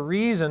understand the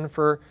reason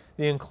for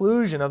the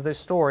inclusion of this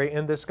story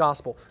in this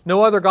gospel.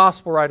 No other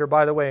gospel writer,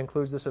 by the way,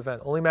 includes this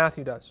event. Only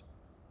Matthew does.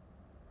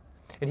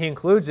 And he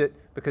includes it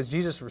because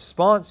Jesus'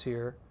 response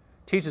here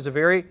teaches a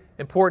very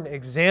important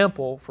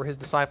example for his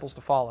disciples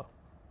to follow.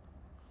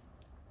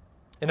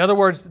 In other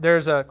words,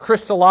 there's a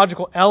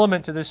Christological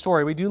element to this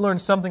story. We do learn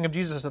something of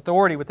Jesus'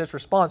 authority with this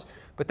response,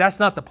 but that's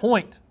not the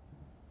point.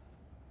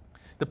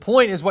 The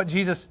point is what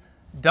Jesus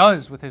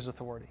does with his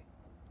authority.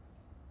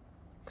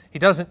 He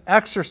doesn't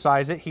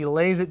exercise it, he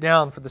lays it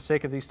down for the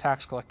sake of these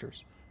tax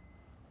collectors.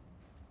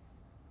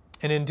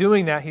 And in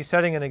doing that, he's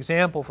setting an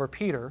example for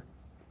Peter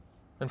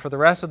and for the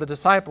rest of the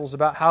disciples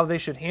about how they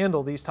should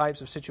handle these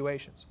types of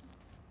situations.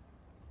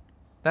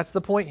 That's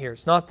the point here.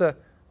 It's not the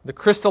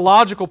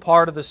Christological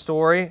part of the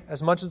story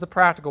as much as the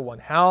practical one.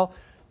 How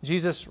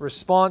Jesus'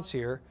 response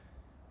here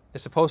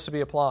is supposed to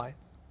be applied.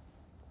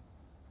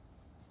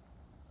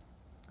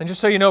 And just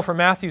so you know, for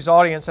Matthew's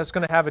audience, that's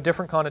going to have a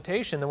different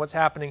connotation than what's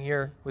happening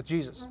here with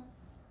Jesus.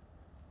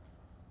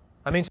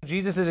 I mean, so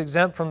Jesus is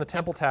exempt from the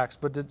temple tax,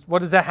 but what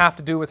does that have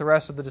to do with the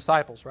rest of the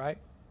disciples, right?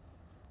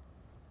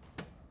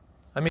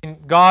 I mean,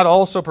 God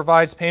also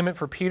provides payment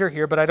for Peter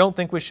here, but I don't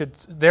think we should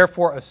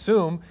therefore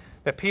assume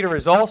that Peter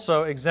is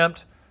also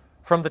exempt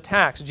from the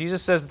tax.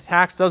 Jesus says the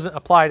tax doesn't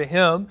apply to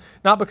him,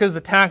 not because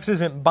the tax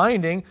isn't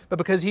binding, but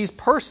because he's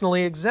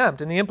personally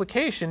exempt. And the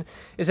implication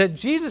is that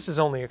Jesus is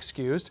only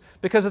excused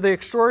because of the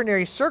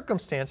extraordinary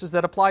circumstances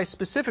that apply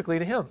specifically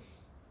to him.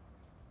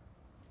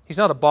 He's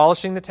not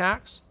abolishing the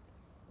tax.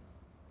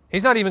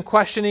 He's not even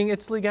questioning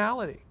its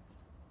legality.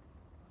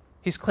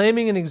 He's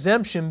claiming an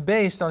exemption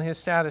based on his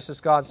status as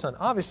God's Son.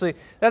 Obviously,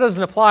 that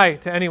doesn't apply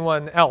to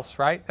anyone else,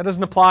 right? That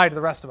doesn't apply to the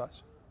rest of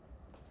us.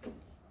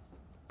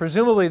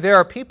 Presumably, there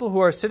are people who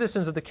are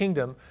citizens of the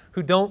kingdom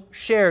who don't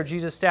share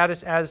Jesus'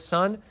 status as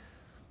Son,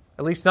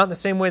 at least not in the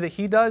same way that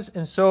he does,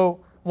 and so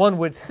one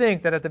would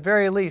think that at the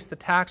very least the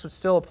tax would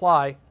still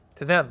apply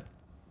to them.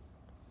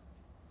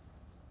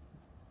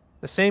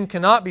 The same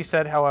cannot be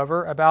said,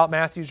 however, about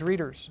Matthew's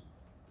readers,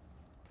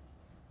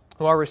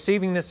 who are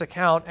receiving this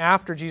account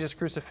after Jesus'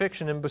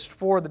 crucifixion and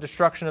before the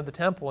destruction of the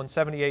temple in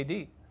 70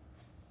 AD.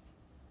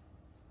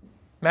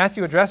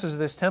 Matthew addresses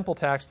this temple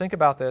tax. Think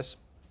about this.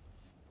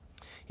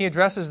 He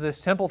addresses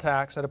this temple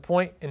tax at a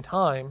point in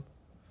time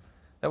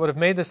that would have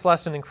made this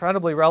lesson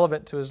incredibly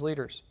relevant to his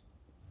leaders,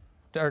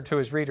 or to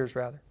his readers,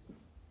 rather.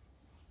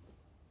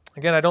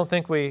 Again, I don't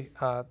think we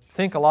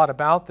think a lot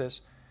about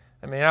this.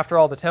 I mean, after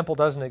all, the temple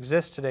doesn't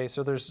exist today,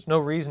 so there's no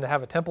reason to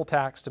have a temple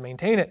tax to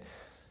maintain it.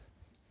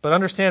 But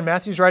understand,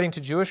 Matthew's writing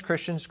to Jewish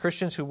Christians,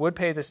 Christians who would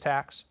pay this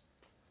tax,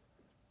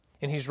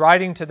 and he's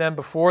writing to them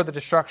before the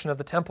destruction of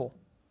the temple.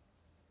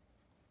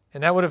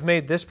 And that would have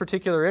made this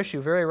particular issue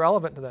very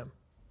relevant to them.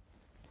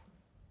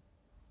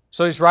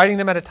 So he's writing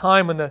them at a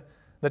time when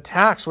the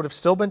tax would have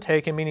still been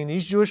taken, meaning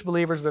these Jewish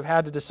believers would have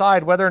had to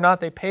decide whether or not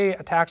they pay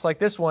a tax like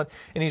this one.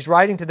 And he's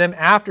writing to them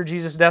after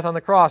Jesus' death on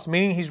the cross,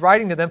 meaning he's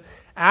writing to them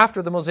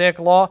after the Mosaic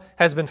law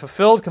has been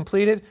fulfilled,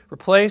 completed,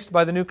 replaced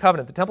by the new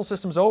covenant. The temple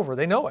system's over.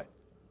 They know it.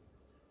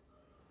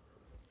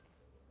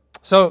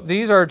 So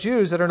these are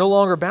Jews that are no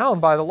longer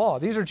bound by the law.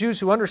 These are Jews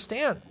who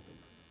understand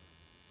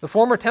the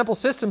former temple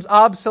system's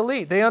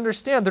obsolete. They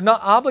understand they're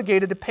not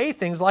obligated to pay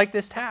things like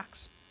this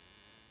tax.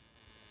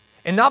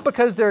 And not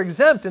because they're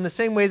exempt in the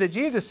same way that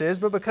Jesus is,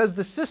 but because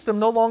the system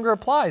no longer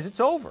applies. It's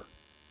over.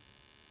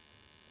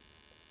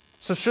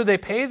 So should they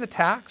pay the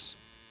tax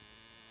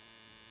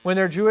when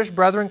their Jewish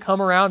brethren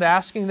come around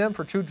asking them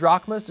for 2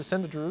 drachmas to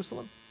send to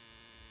Jerusalem?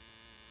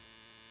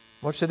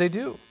 What should they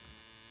do?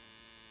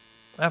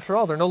 After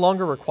all, they're no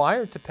longer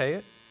required to pay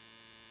it.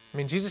 I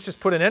mean, Jesus just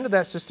put an end to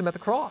that system at the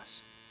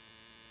cross.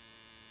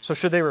 So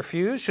should they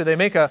refuse? Should they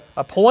make a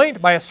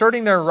point by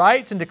asserting their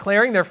rights and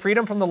declaring their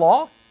freedom from the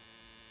law?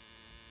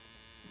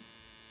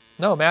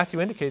 No, Matthew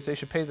indicates they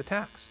should pay the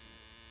tax.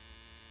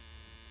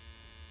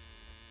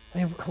 I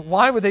mean,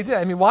 why would they do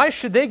that? I mean, why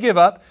should they give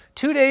up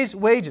 2 days'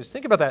 wages?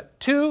 Think about that.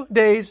 2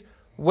 days'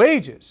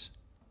 wages.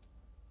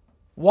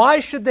 Why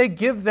should they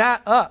give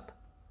that up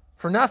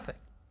for nothing?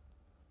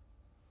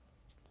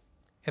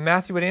 And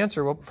Matthew would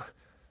answer,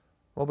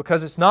 well,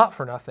 because it's not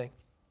for nothing.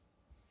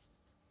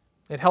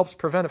 It helps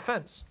prevent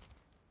offense.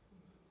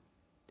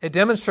 It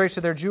demonstrates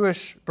to their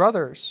Jewish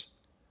brothers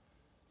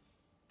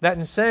that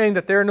in saying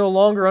that they're no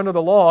longer under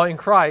the law in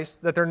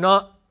Christ, that they're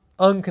not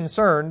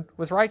unconcerned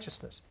with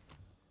righteousness.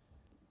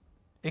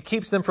 It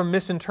keeps them from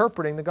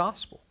misinterpreting the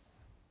gospel.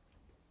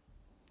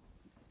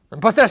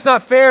 But that's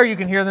not fair, you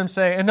can hear them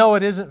say, and no,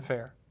 it isn't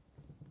fair.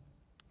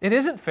 It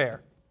isn't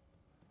fair.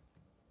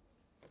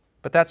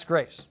 But that's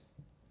grace.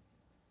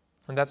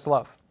 And that's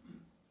love.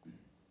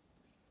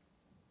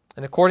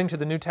 And according to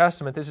the New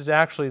Testament, this is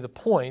actually the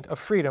point of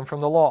freedom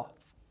from the law.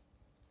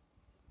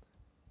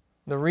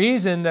 The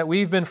reason that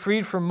we've been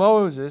freed from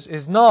Moses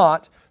is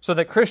not so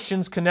that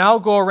Christians can now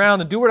go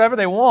around and do whatever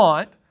they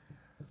want,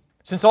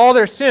 since all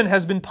their sin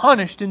has been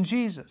punished in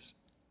Jesus.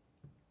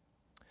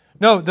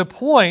 No, the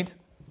point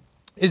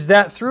is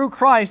that through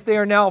Christ they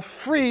are now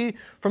free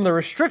from the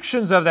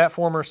restrictions of that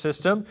former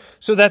system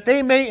so that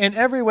they may in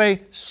every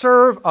way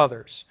serve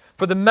others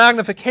for the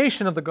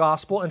magnification of the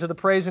gospel and to the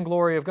praise and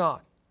glory of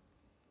God.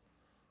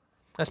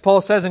 As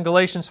Paul says in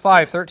Galatians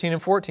 5:13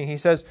 and 14, he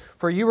says,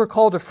 "For you were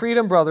called to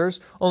freedom, brothers,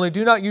 only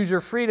do not use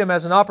your freedom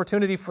as an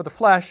opportunity for the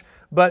flesh,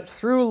 but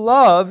through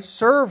love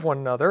serve one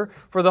another.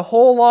 For the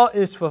whole law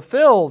is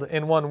fulfilled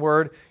in one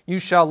word, you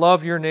shall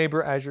love your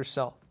neighbor as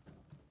yourself."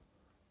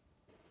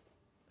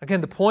 Again,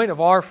 the point of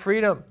our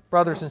freedom,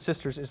 brothers and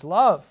sisters, is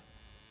love.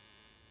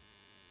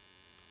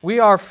 We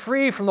are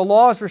free from the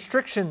law's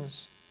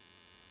restrictions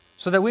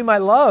so that we might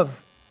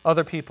love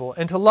other people,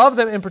 and to love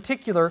them in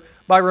particular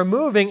by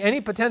removing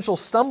any potential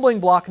stumbling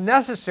block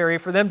necessary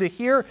for them to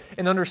hear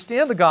and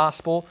understand the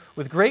gospel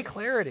with great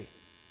clarity.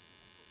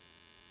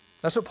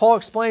 That's what Paul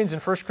explains in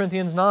 1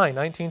 Corinthians 9,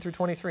 19 through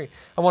 23.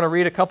 I want to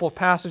read a couple of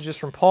passages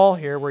from Paul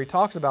here where he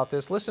talks about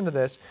this. Listen to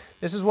this.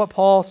 This is what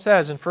Paul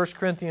says in 1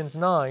 Corinthians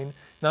 9,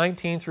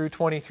 19 through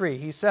 23.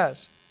 He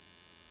says,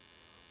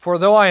 "For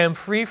though I am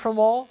free from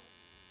all,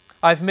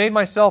 I've made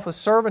myself a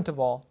servant of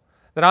all,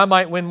 that I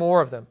might win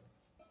more of them.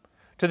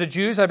 To the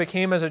Jews I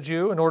became as a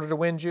Jew in order to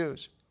win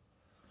Jews.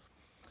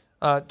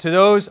 To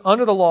those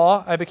under the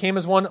law I became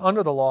as one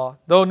under the law,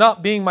 though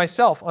not being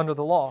myself under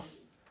the law,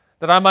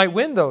 that I might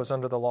win those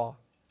under the law.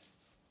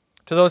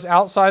 To those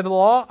outside the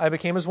law I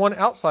became as one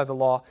outside the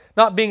law,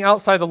 not being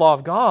outside the law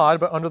of God,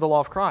 but under the law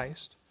of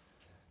Christ,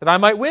 that I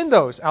might win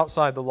those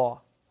outside the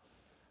law.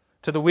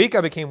 To the weak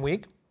I became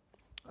weak,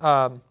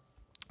 that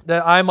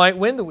I might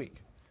win the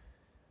weak.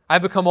 I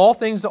have become all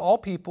things to all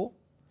people,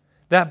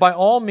 that by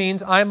all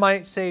means I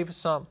might save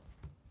some."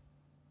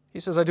 He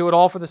says, "I do it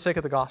all for the sake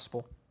of the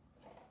gospel,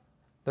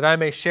 that I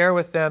may share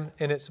with them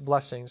in its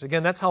blessings."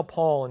 Again, that's how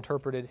Paul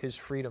interpreted his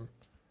freedom.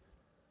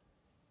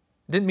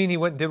 It didn't mean he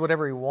went and did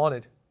whatever he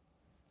wanted.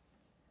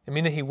 It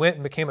meant that he went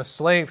and became a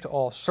slave to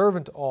all,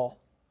 servant to all,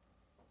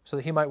 so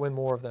that he might win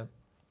more of them.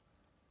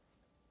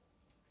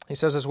 He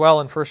says as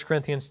well in 1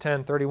 Corinthians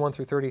 10, 31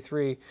 through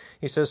 33,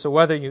 he says, "So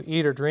whether you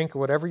eat or drink or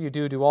whatever you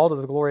do all to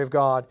the glory of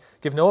God.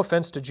 Give no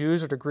offense to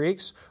Jews or to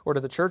Greeks or to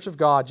the church of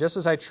God, just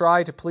as I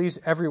try to please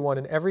everyone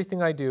in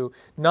everything I do,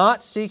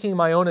 not seeking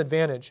my own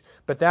advantage,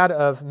 but that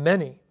of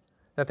many,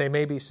 that they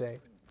may be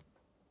saved."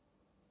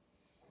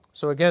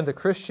 So again, the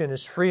Christian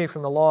is free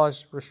from the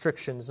law's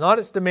restrictions. Not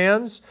its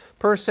demands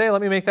per se, let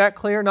me make that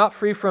clear. Not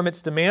free from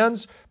its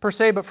demands per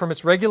se, but from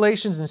its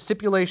regulations and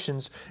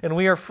stipulations. And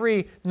we are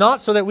free not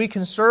so that we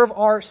can serve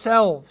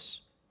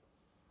ourselves,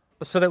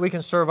 but so that we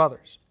can serve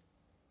others.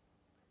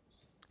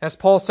 As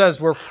Paul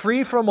says, we're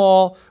free from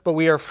all, but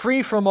we are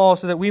free from all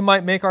so that we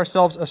might make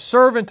ourselves a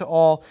servant to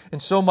all,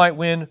 and so might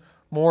win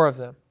more of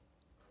them.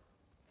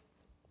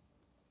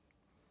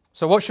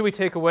 So what should we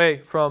take away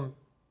from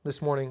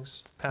this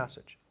morning's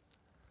passage?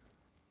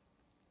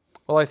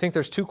 Well, I think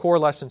there's two core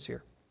lessons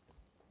here.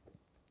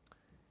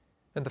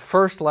 And the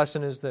first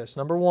lesson is this.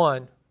 Number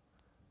one,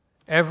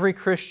 every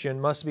Christian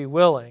must be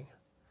willing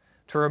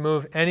to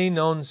remove any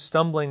known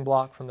stumbling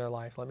block from their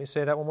life. Let me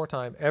say that one more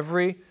time.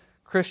 Every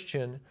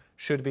Christian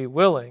should be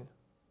willing.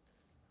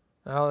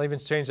 I'll even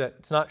change that.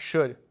 It's not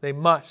should. They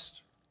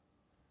must.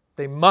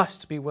 They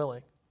must be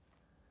willing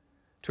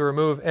to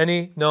remove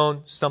any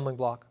known stumbling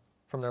block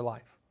from their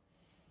life.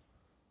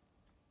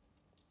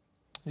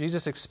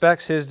 Jesus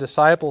expects His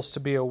disciples to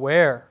be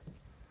aware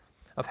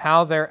of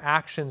how their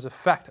actions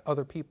affect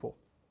other people.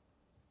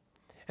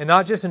 And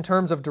not just in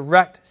terms of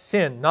direct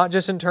sin, not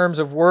just in terms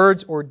of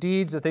words or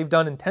deeds that they've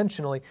done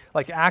intentionally,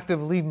 like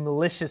actively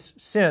malicious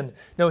sin.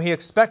 No, He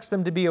expects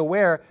them to be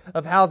aware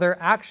of how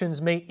their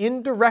actions may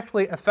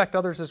indirectly affect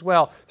others as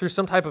well through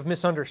some type of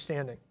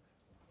misunderstanding.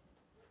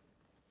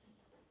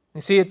 You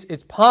see,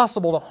 it's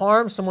possible to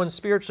harm someone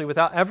spiritually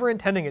without ever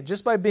intending it,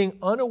 just by being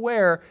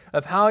unaware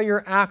of how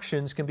your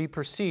actions can be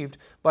perceived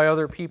by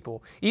other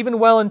people. Even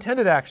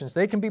well-intended actions,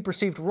 they can be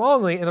perceived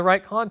wrongly in the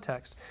right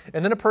context.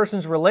 And then a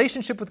person's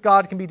relationship with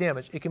God can be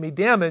damaged. It can be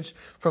damaged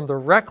from the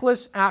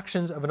reckless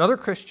actions of another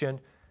Christian,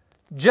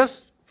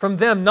 just from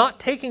them not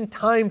taking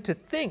time to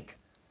think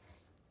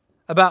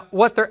about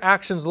what their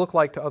actions look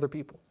like to other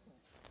people.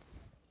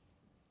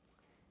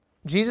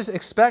 Jesus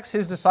expects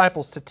His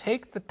disciples to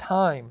take the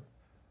time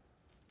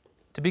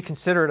to be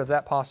considerate of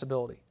that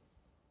possibility.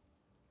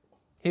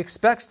 He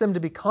expects them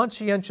to be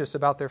conscientious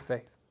about their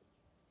faith.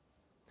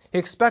 He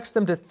expects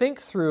them to think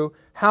through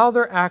how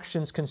their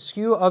actions can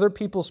skew other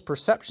people's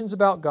perceptions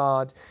about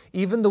God,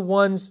 even the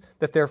ones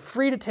that they're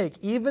free to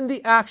take, even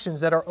the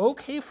actions that are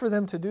okay for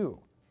them to do.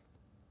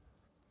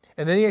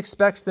 And then He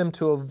expects them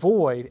to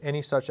avoid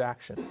any such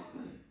action.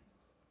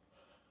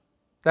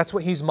 That's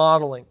what He's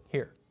modeling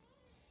here.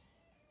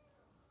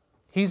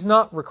 He's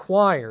not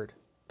required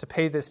to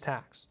pay this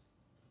tax,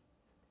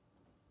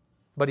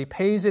 but He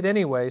pays it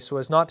anyway so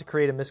as not to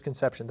create a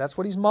misconception. That's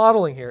what He's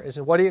modeling here, is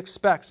what He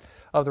expects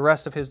of the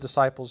rest of His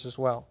disciples as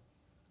well.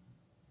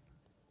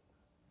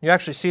 You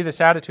actually see this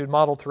attitude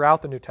modeled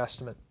throughout the New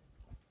Testament.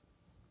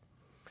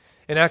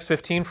 In Acts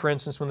 15, for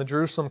instance, when the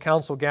Jerusalem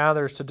Council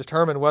gathers to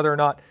determine whether or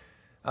not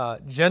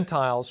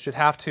Gentiles should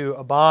have to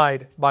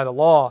abide by the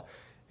law,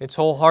 it's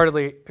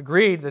wholeheartedly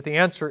agreed that the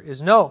answer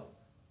is no.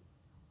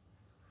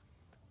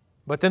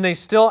 But then they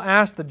still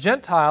ask the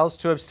Gentiles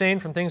to abstain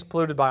from things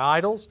polluted by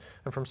idols,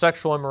 and from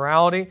sexual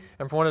immorality,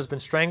 and from what has been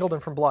strangled,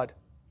 and from blood.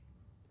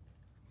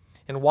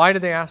 And why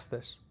did they ask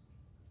this?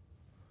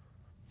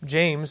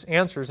 James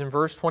answers in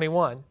verse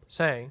 21,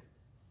 saying,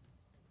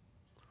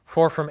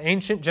 "For from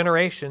ancient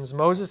generations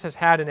Moses has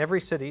had in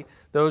every city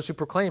those who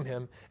proclaim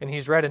Him, and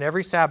He's read in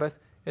every Sabbath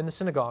in the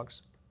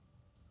synagogues."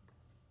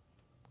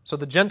 So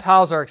the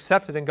Gentiles are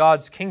accepted in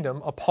God's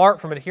kingdom apart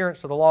from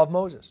adherence to the law of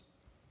Moses.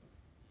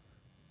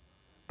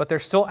 but they're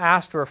still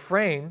asked to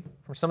refrain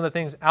from some of the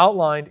things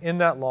outlined in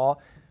that law,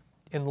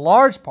 in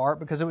large part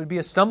because it would be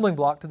a stumbling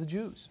block to the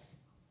Jews.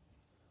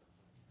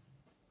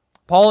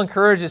 Paul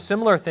encourages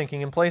similar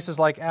thinking in places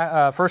like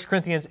 1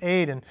 Corinthians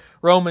 8 and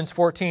Romans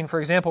 14. For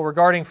example,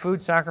 regarding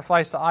food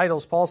sacrificed to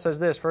idols, Paul says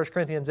this, 1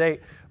 Corinthians 8,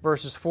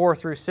 verses 4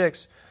 through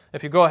 6.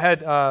 If you go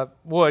ahead,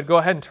 go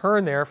ahead and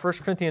turn there, 1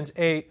 Corinthians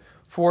 8,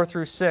 4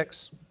 through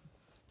 6.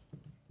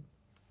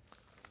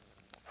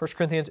 1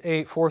 Corinthians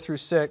 8, 4 through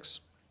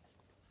 6.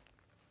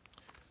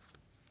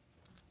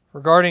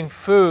 Regarding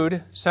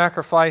food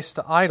sacrificed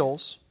to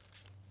idols,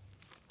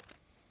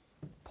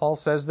 Paul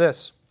says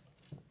this,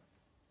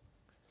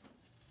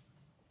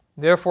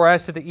 therefore,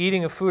 as to the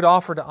eating of food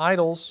offered to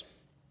idols,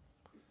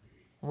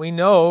 we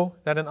know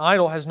that an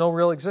idol has no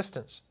real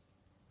existence,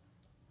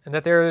 and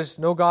that there is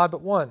no God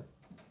but one.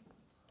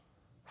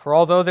 For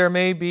although there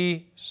may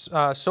be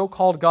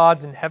so-called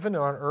gods in heaven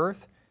or on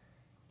earth,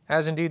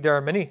 as indeed there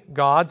are many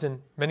gods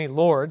and many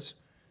lords,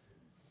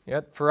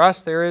 yet for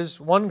us there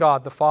is one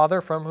God, the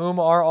Father, from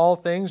whom are all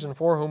things and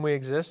for whom we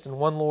exist, and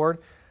one Lord,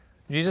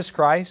 Jesus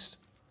Christ,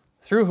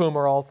 through whom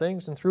are all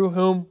things and through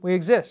whom we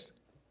exist.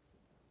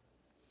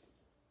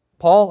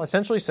 Paul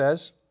essentially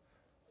says,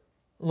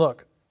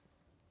 look,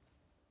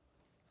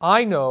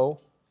 I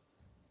know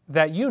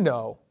that you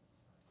know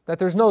that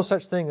there's no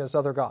such thing as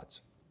other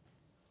gods.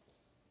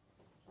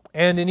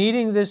 And in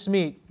eating this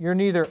meat, you're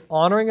neither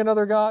honoring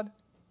another God,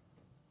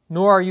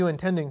 nor are you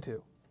intending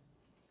to.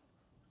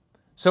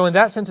 So in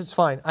that sense, it's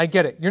fine. I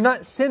get it. You're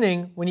not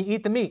sinning when you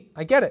eat the meat.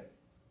 I get it.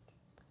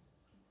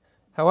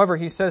 However,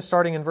 he says,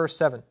 starting in verse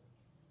 7,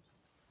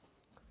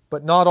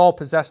 but not all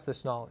possess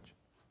this knowledge.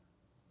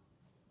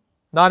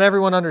 Not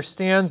everyone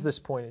understands this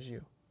point as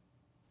you.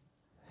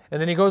 And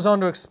then he goes on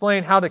to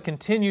explain how to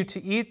continue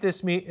to eat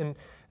this meat,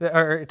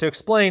 or to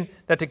explain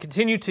that to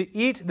continue to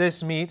eat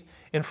this meat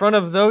in front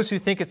of those who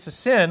think it's a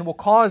sin will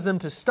cause them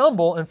to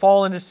stumble and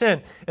fall into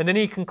sin. And then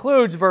he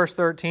concludes, verse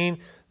 13,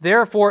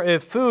 therefore,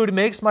 if food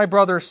makes my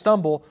brother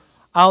stumble,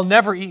 I'll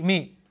never eat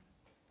meat,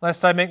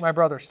 lest I make my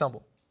brother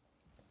stumble.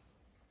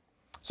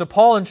 So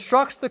Paul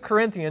instructs the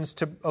Corinthians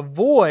to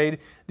avoid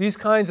these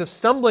kinds of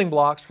stumbling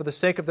blocks for the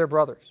sake of their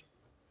brothers.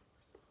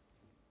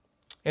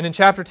 And in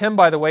chapter 10,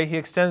 by the way, he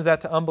extends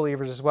that to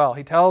unbelievers as well.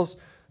 He tells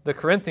the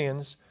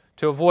Corinthians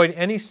to avoid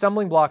any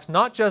stumbling blocks,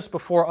 not just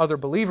before other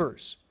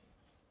believers,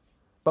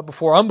 but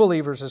before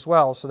unbelievers as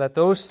well, so that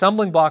those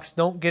stumbling blocks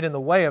don't get in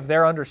the way of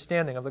their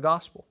understanding of the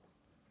gospel.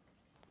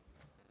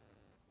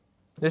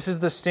 This is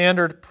the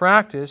standard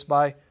practice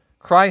by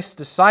Christ's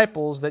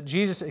disciples that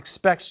Jesus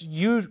expects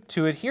you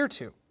to adhere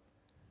to.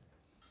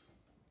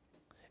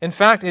 In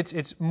fact,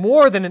 it's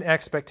more than an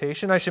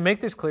expectation. I should make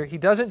this clear. He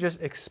doesn't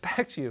just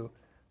expect you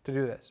to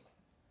do this.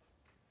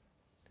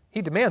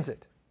 He demands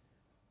it.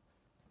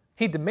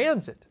 He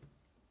demands it.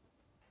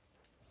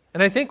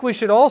 And I think we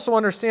should also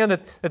understand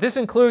that this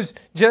includes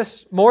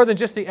just more than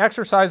just the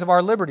exercise of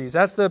our liberties.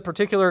 That's the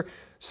particular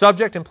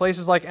subject in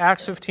places like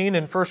Acts 15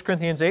 and 1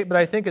 Corinthians 8, but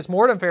I think it's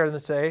more than fair to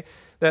say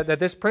that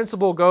this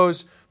principle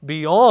goes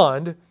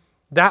beyond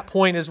that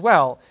point as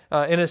well.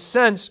 In a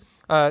sense,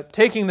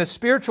 taking the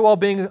spiritual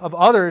well-being of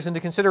others into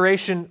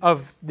consideration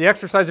of the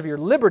exercise of your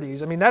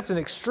liberties, I mean, that's an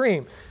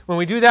extreme. When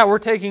we do that, we're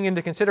taking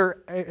into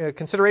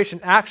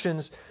consideration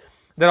actions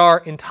that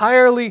are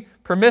entirely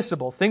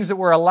permissible, things that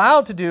we're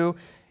allowed to do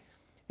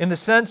in the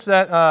sense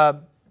that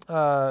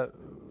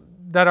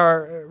that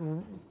are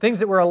things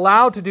that we're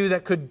allowed to do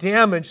that could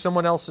damage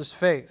someone else's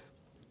faith.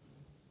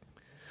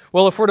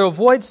 Well, if we're to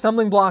avoid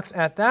stumbling blocks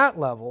at that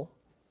level,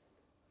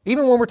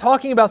 even when we're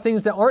talking about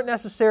things that aren't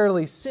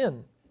necessarily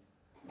sin,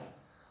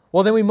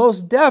 well, then we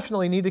most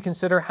definitely need to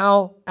consider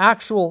how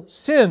actual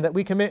sin that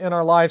we commit in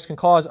our lives can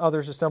cause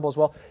others to stumble as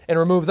well, and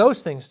remove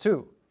those things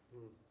too.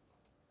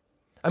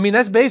 I mean,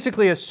 that's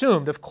basically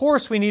assumed. Of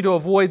course, we need to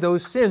avoid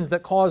those sins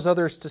that cause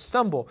others to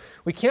stumble.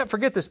 We can't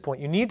forget this point.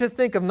 You need to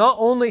think of not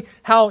only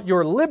how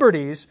your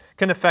liberties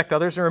can affect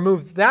others and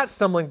remove that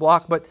stumbling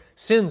block, but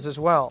sins as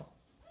well.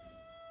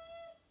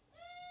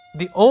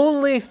 The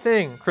only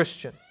thing,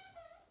 Christian,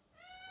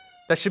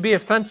 that should be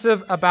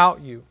offensive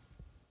about you,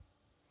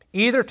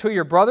 either to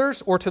your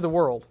brothers or to the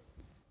world,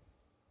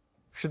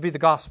 should be the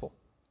gospel.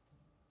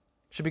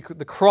 It should be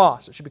the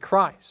cross. It should be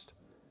Christ.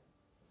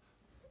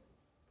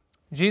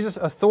 Jesus'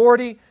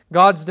 authority,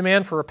 God's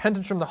demand for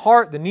repentance from the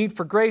heart, the need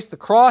for grace, the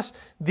cross,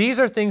 these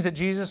are things that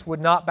Jesus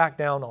would not back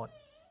down on.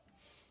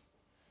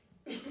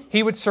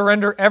 He would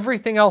surrender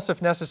everything else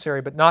if necessary,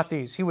 but not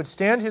these. He would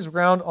stand his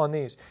ground on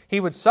these. He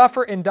would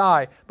suffer and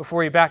die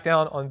before he backed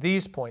down on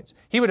these points.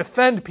 He would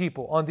offend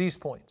people on these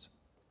points.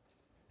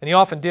 And he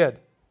often did.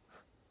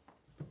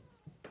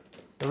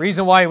 The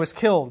reason why he was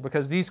killed,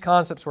 because these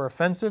concepts were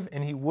offensive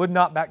and he would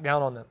not back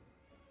down on them.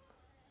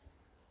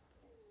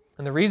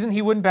 And the reason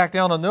he wouldn't back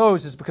down on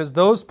those is because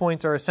those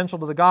points are essential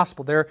to the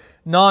gospel. They're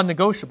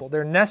non-negotiable.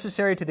 They're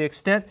necessary to the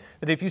extent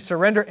that if you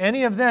surrender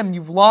any of them,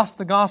 you've lost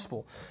the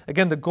gospel.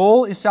 Again, the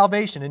goal is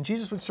salvation, and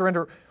Jesus would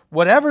surrender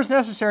whatever is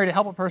necessary to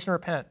help a person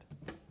repent.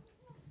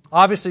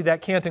 Obviously,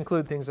 that can't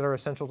include things that are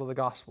essential to the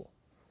gospel.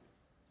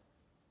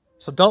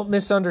 So don't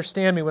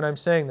misunderstand me when I'm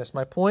saying this.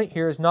 My point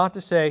here is not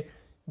to say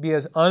be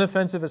as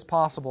unoffensive as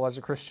possible as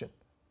a Christian.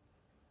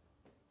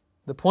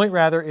 The point,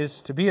 rather,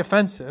 is to be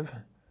offensive,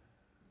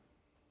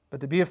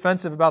 but to be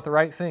offensive about the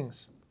right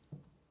things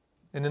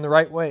and in the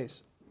right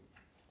ways.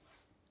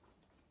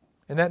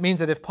 And that means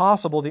that if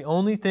possible, the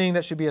only thing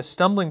that should be a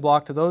stumbling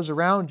block to those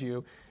around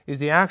you is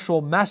the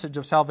actual message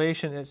of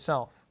salvation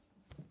itself.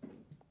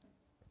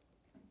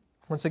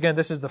 Once again,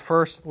 this is the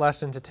first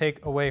lesson to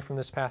take away from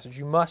this passage.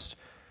 You must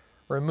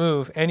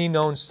remove any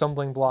known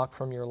stumbling block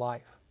from your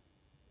life.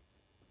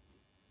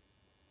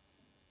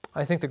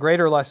 I think the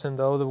greater lesson,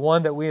 though, the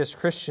one that we as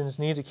Christians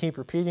need to keep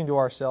repeating to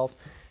ourselves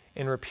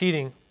and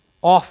repeating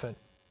often,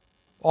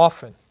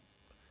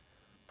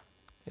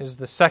 is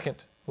the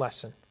second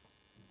lesson.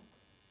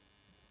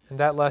 And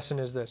that lesson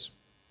is this.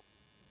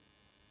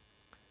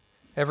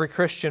 Every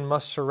Christian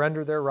must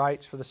surrender their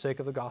rights for the sake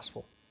of the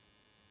gospel.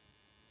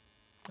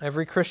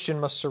 Every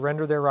Christian must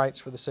surrender their rights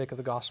for the sake of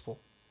the gospel.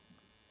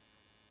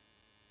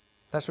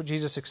 That's what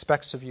Jesus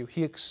expects of you.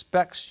 He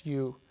expects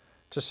you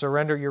to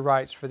surrender your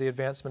rights for the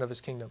advancement of His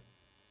kingdom.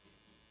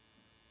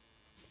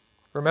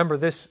 Remember,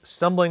 this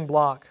stumbling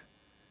block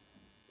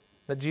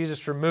that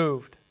Jesus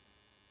removed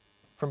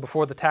from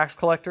before the tax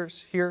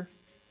collectors here,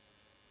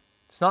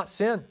 it's not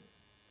sin.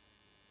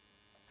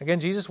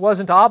 Again, Jesus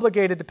wasn't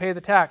obligated to pay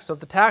the tax. So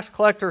if the tax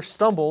collector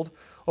stumbled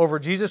over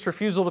Jesus'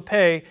 refusal to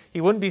pay, he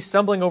wouldn't be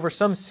stumbling over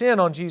some sin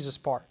on Jesus'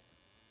 part.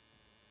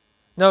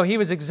 No, he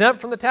was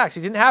exempt from the tax.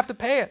 He didn't have to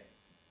pay it.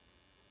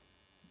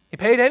 He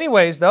paid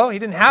anyways, though. He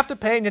didn't have to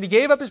pay, and yet he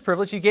gave up his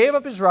privilege. He gave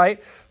up his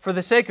right for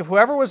the sake of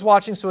whoever was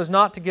watching so as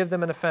not to give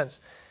them an offense.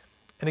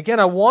 And again,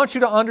 I want you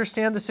to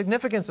understand the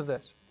significance of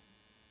this.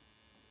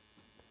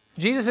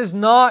 Jesus is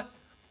not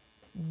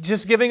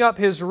just giving up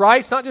His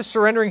rights, not just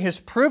surrendering His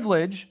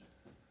privilege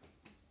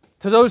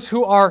to those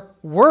who are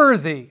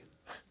worthy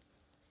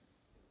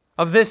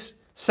of this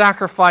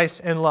sacrifice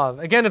and love.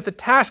 Again, if the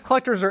tax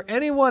collectors or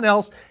anyone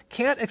else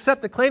can't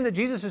accept the claim that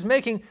Jesus is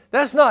making,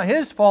 that's not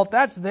His fault,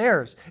 that's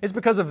theirs. It's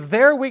because of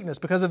their weakness,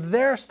 because of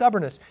their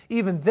stubbornness,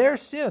 even their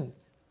sin.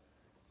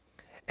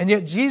 And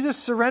yet Jesus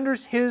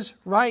surrenders His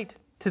right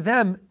to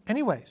them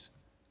anyways.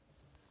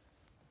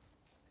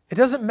 It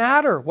doesn't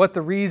matter what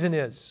the reason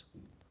is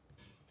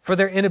for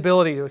their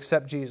inability to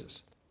accept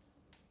Jesus.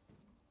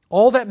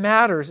 All that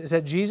matters is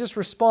that Jesus'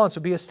 response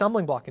would be a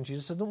stumbling block, and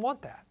Jesus doesn't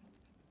want that.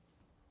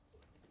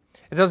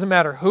 It doesn't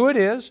matter who it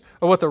is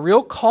or what the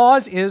real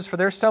cause is for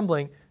their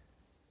stumbling.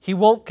 He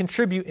won't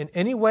contribute in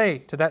any way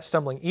to that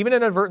stumbling, even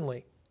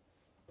inadvertently.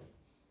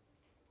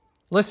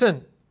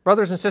 Listen,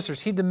 brothers and sisters,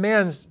 He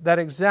demands that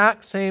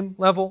exact same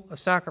level of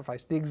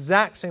sacrifice, the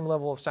exact same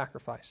level of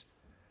sacrifice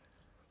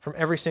from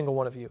every single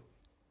one of you.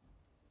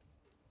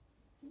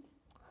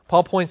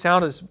 Paul points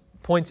out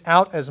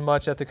as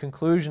much at the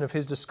conclusion of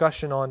his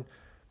discussion on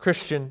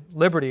Christian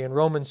liberty in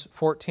Romans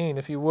 14.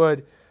 If you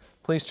would,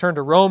 please turn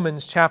to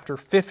Romans chapter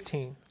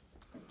 15.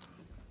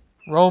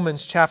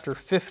 Romans chapter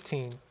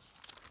 15.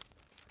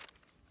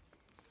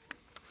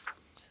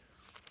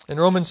 In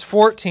Romans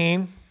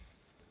 14,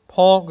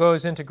 Paul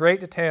goes into great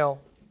detail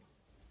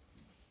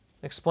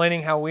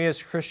explaining how we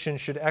as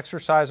Christians should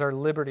exercise our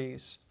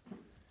liberties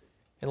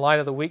in light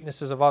of the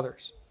weaknesses of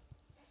others.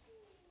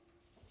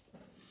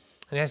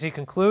 And as he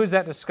concludes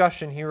that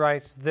discussion, he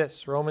writes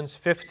this, Romans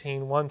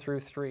 15, 1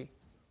 through 3.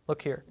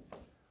 Look here.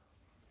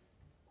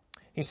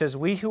 He says,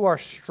 "We who are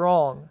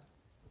strong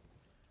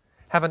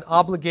have an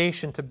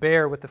obligation to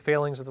bear with the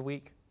failings of the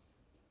weak,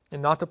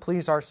 and not to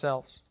please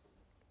ourselves.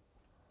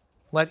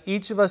 Let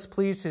each of us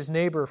please his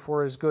neighbor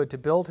for his good, to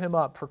build him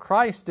up. For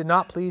Christ did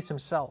not please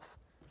Himself.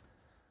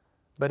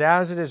 But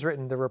as it is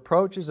written, the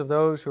reproaches of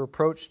those who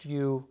reproached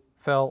you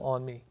fell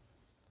on me."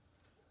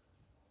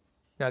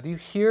 Now, do you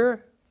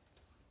hear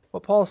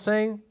what Paul is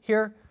saying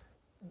here?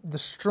 The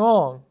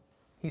strong,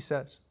 he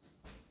says.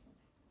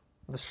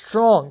 The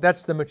strong,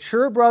 that's the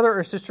mature brother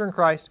or sister in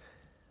Christ,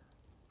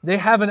 they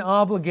have an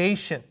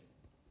obligation.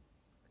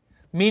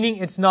 Meaning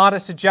it's not a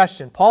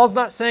suggestion. Paul's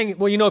not saying,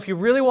 well, if you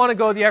really want to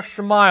go the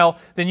extra mile,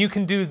 then you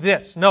can do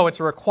this. No, it's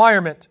a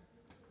requirement.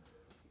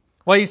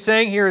 What he's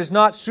saying here is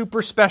not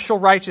super special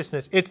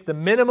righteousness. It's the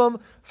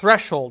minimum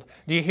threshold.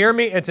 Do you hear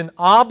me? It's an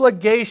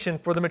obligation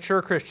for the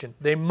mature Christian.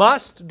 They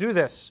must do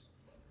this.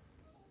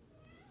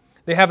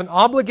 They have an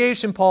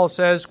obligation, Paul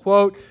says,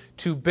 quote,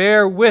 to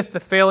bear with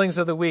the failings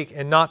of the weak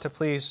and not to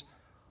please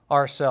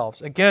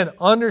ourselves. Again,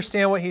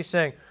 understand what he's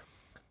saying.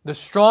 The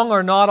strong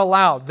are not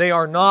allowed. They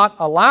are not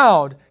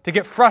allowed to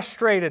get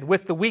frustrated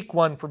with the weak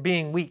one for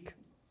being weak.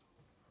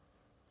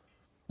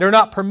 They're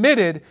not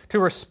permitted to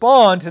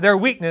respond to their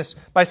weakness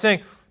by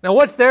saying, now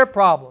what's their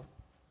problem?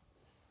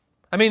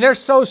 They're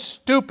so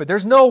stupid.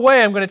 There's no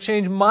way I'm going to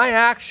change my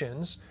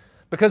actions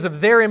because of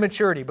their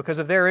immaturity, because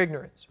of their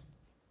ignorance.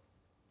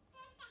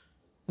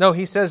 No,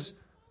 he says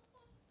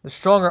the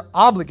strong are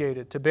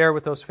obligated to bear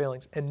with those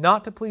failings and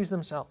not to please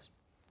themselves.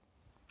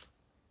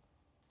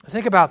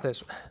 Think about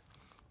this.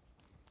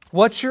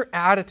 What's your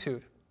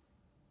attitude?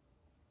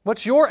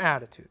 What's your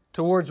attitude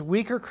towards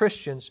weaker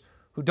Christians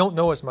who don't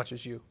know as much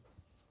as you?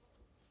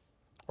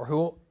 Or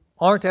who,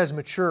 aren't as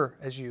mature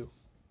as you?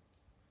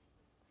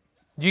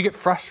 Do you get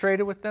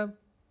frustrated with them?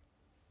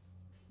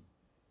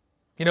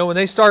 When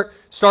they start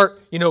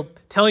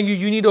telling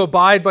you need to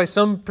abide by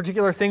some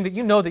particular thing that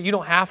you know that you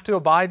don't have to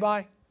abide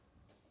by,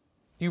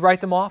 do you write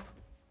them off?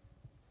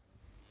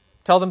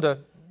 Tell them to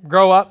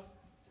grow up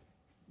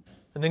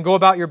and then go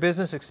about your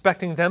business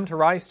expecting them to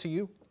rise to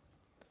you?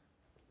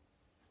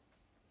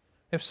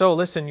 If so,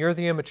 listen, you're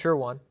the immature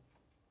one.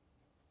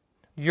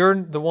 You're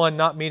the one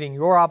not meeting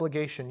your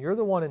obligation. You're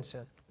the one in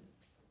sin.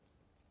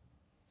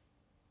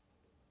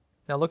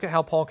 Now look at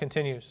how Paul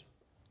continues.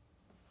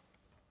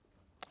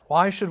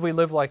 Why should we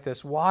live like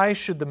this? Why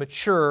should the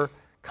mature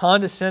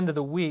condescend to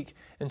the weak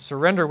and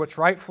surrender what's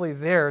rightfully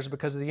theirs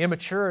because of the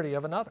immaturity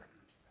of another?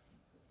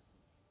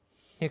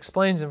 He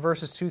explains in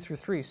verses 2 through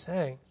 3,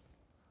 saying,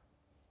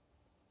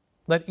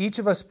 "Let each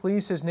of us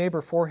please his neighbor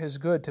for his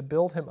good, to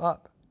build him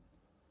up.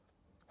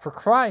 For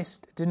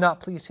Christ did not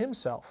please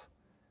himself,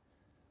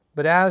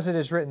 but as it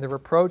is written, the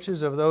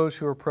reproaches of those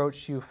who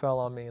reproached you fell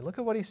on me." Look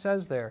at what he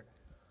says there.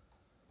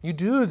 You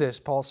do this,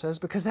 Paul says,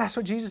 because that's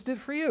what Jesus did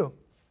for you.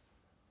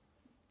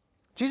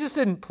 Jesus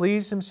didn't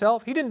please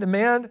himself. He didn't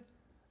demand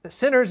that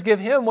sinners give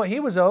him what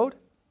he was owed.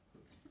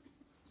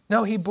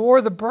 No, he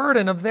bore the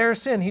burden of their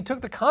sin. He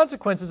took the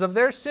consequences of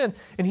their sin,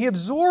 and he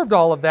absorbed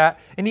all of that,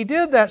 and he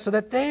did that so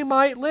that they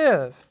might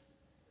live.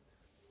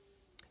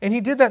 And he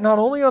did that not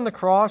only on the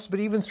cross, but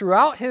even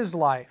throughout his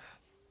life,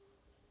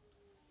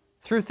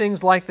 through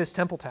things like this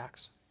temple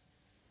tax.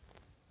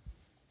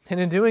 And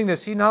in doing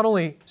this, he not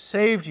only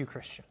saved you,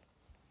 Christian,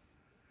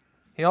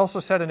 he also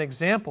set an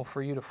example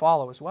for you to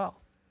follow as well.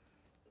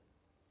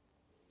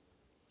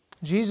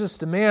 Jesus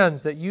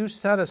demands that you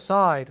set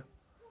aside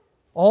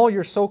all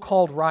your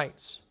so-called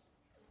rights,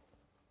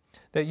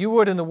 that you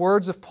would, in the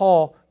words of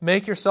Paul,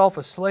 make yourself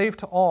a slave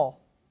to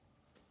all,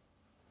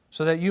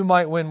 so that you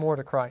might win more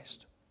to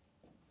Christ.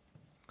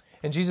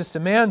 And Jesus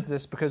demands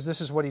this because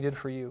this is what he did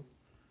for you.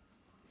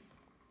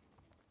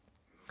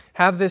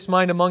 Have this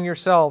mind among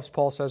yourselves,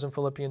 Paul says in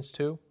Philippians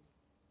 2,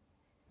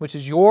 which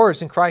is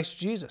yours in Christ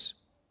Jesus,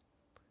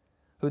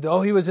 who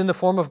though he was in the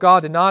form of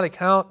God did not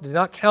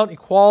count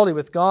equality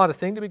with God a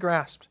thing to be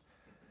grasped,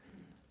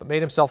 but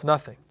made himself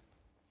nothing,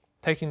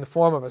 taking the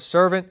form of a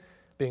servant,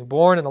 being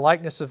born in the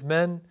likeness of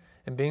men,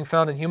 and being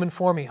found in human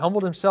form, he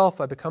humbled himself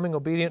by becoming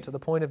obedient to the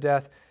point of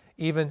death,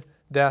 even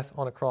death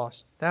on a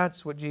cross.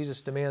 That's what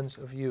Jesus demands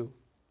of you.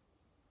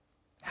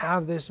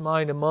 Have this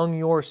mind among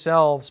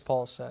yourselves,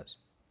 Paul says.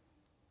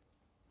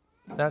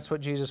 That's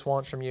what Jesus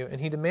wants from you, and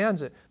he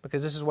demands it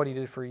because this is what he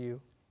did for you.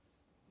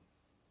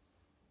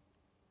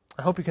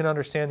 I hope you can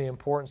understand the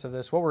importance of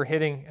this. What we're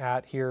hitting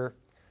at here,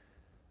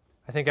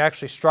 I think,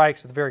 actually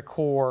strikes at the very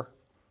core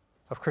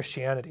of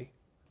Christianity.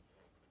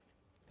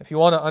 If you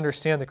want to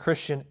understand the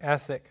Christian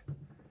ethic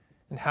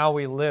and how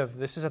we live,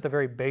 this is at the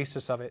very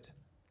basis of it.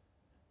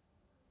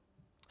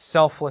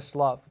 Selfless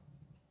love,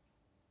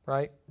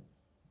 right?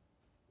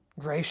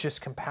 Gracious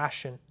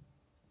compassion.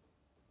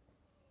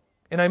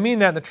 And I mean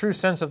that in the true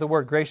sense of the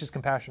word, gracious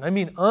compassion. I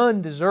mean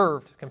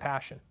undeserved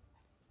compassion.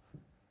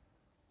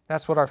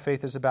 That's what our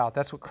faith is about.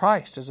 That's what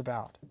Christ is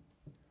about.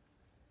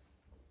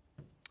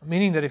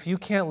 Meaning that if you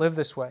can't live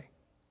this way,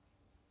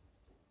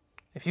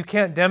 if you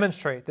can't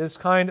demonstrate this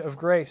kind of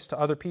grace to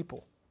other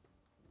people,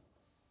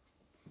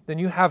 then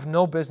you have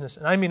no business,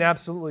 and I mean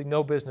absolutely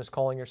no business,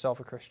 calling yourself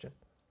a Christian.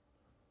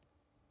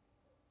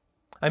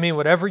 I mean,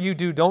 whatever you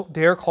do, don't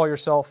dare call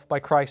yourself by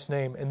Christ's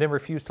name and then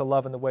refuse to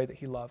love in the way that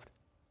he loved.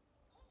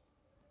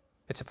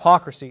 It's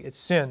hypocrisy, it's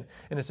sin,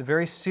 and it's a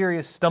very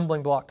serious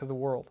stumbling block to the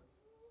world.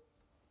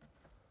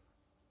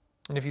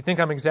 And if you think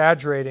I'm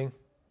exaggerating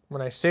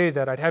when I say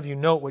that, I'd have you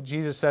note what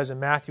Jesus says in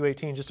Matthew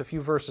 18, just a few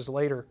verses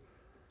later,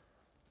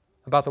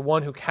 about the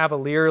one who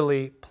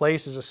cavalierly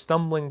places a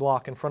stumbling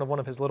block in front of one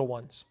of his little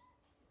ones.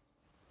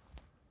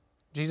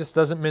 Jesus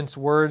doesn't mince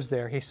words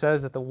there. He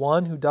says that the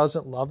one who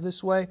doesn't love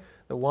this way,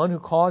 the one who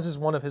causes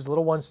one of his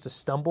little ones to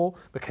stumble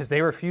because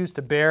they refuse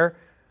to bear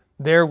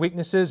their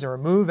weaknesses and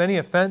remove any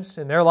offense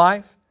in their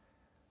life,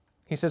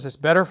 he says it's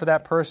better for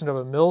that person to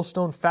have a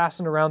millstone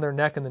fastened around their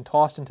neck and then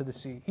tossed into the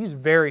sea. He's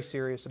very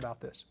serious about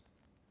this.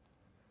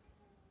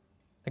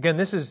 Again,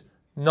 this is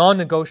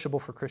non-negotiable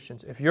for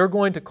Christians. If you're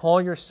going to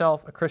call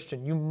yourself a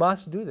Christian, you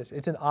must do this.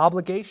 It's an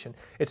obligation.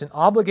 It's an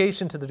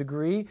obligation to the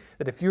degree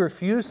that if you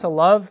refuse to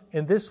love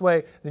in this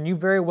way, then you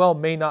very well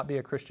may not be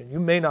a Christian.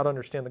 You may not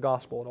understand the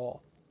gospel at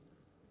all.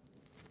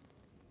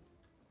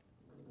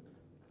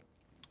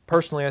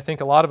 Personally, I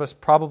think a lot of us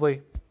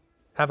probably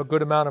have a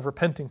good amount of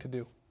repenting to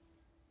do.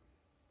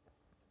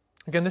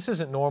 Again, this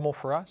isn't normal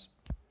for us.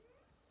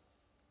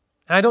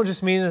 And I don't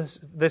just mean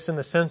this in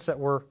the sense that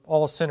we're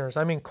all sinners.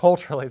 I mean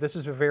culturally, this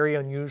is a very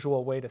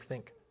unusual way to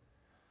think.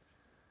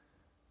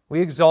 We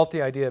exalt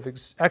the idea of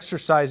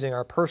exercising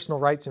our personal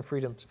rights and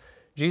freedoms.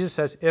 Jesus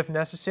says, if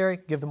necessary,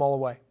 give them all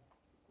away.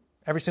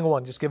 Every single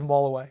one, just give them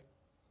all away.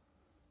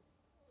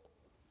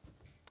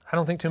 I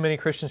don't think too many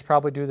Christians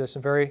probably do this,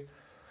 and very,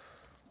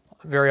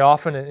 very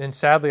often, and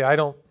sadly, I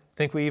don't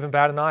think we even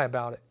bat an eye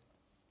about it.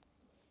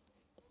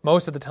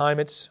 Most of the time,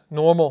 it's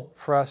normal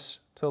for us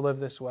to live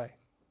this way,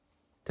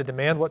 to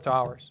demand what's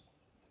ours.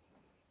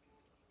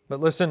 But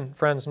listen,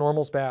 friends,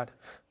 normal's bad.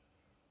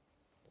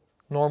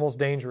 Normal's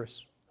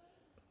dangerous.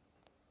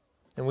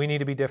 And we need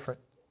to be different.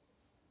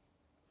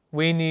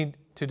 We need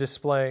to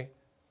display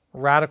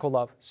radical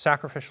love,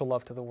 sacrificial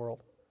love to the world.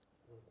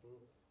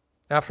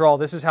 After all,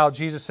 this is how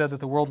Jesus said that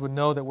the world would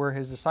know that we're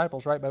His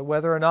disciples, right? By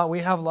whether or not we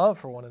have love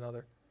for one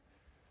another.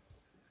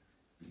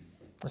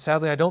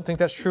 Sadly, I don't think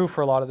that's true for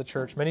a lot of the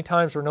church. Many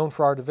times we're known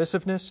for our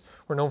divisiveness,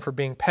 we're known for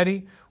being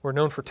petty, we're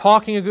known for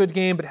talking a good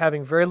game but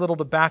having very little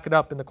to back it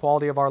up in the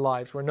quality of our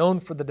lives. We're known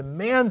for the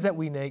demands that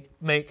we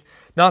make,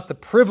 not the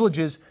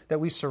privileges that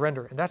we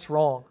surrender. And that's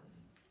wrong.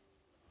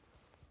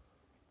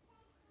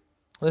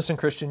 Listen,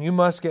 Christian, you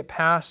must get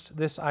past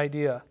this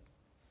idea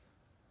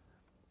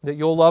that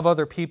you'll love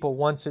other people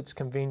once it's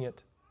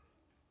convenient,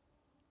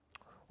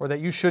 or that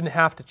you shouldn't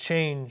have to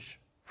change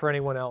for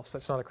anyone else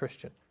that's not a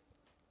Christian.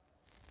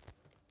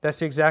 That's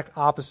the exact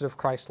opposite of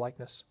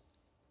Christ-likeness.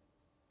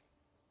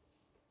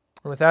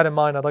 And with that in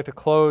mind, I'd like to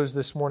close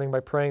this morning by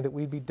praying that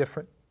we'd be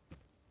different.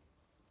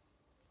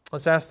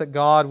 Let's ask that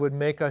God would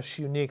make us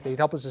unique, that He'd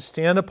help us to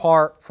stand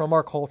apart from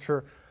our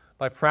culture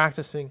by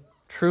practicing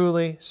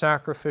truly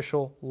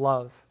sacrificial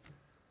love,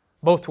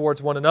 both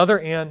towards one another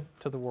and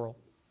to the world.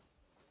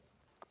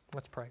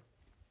 Let's pray.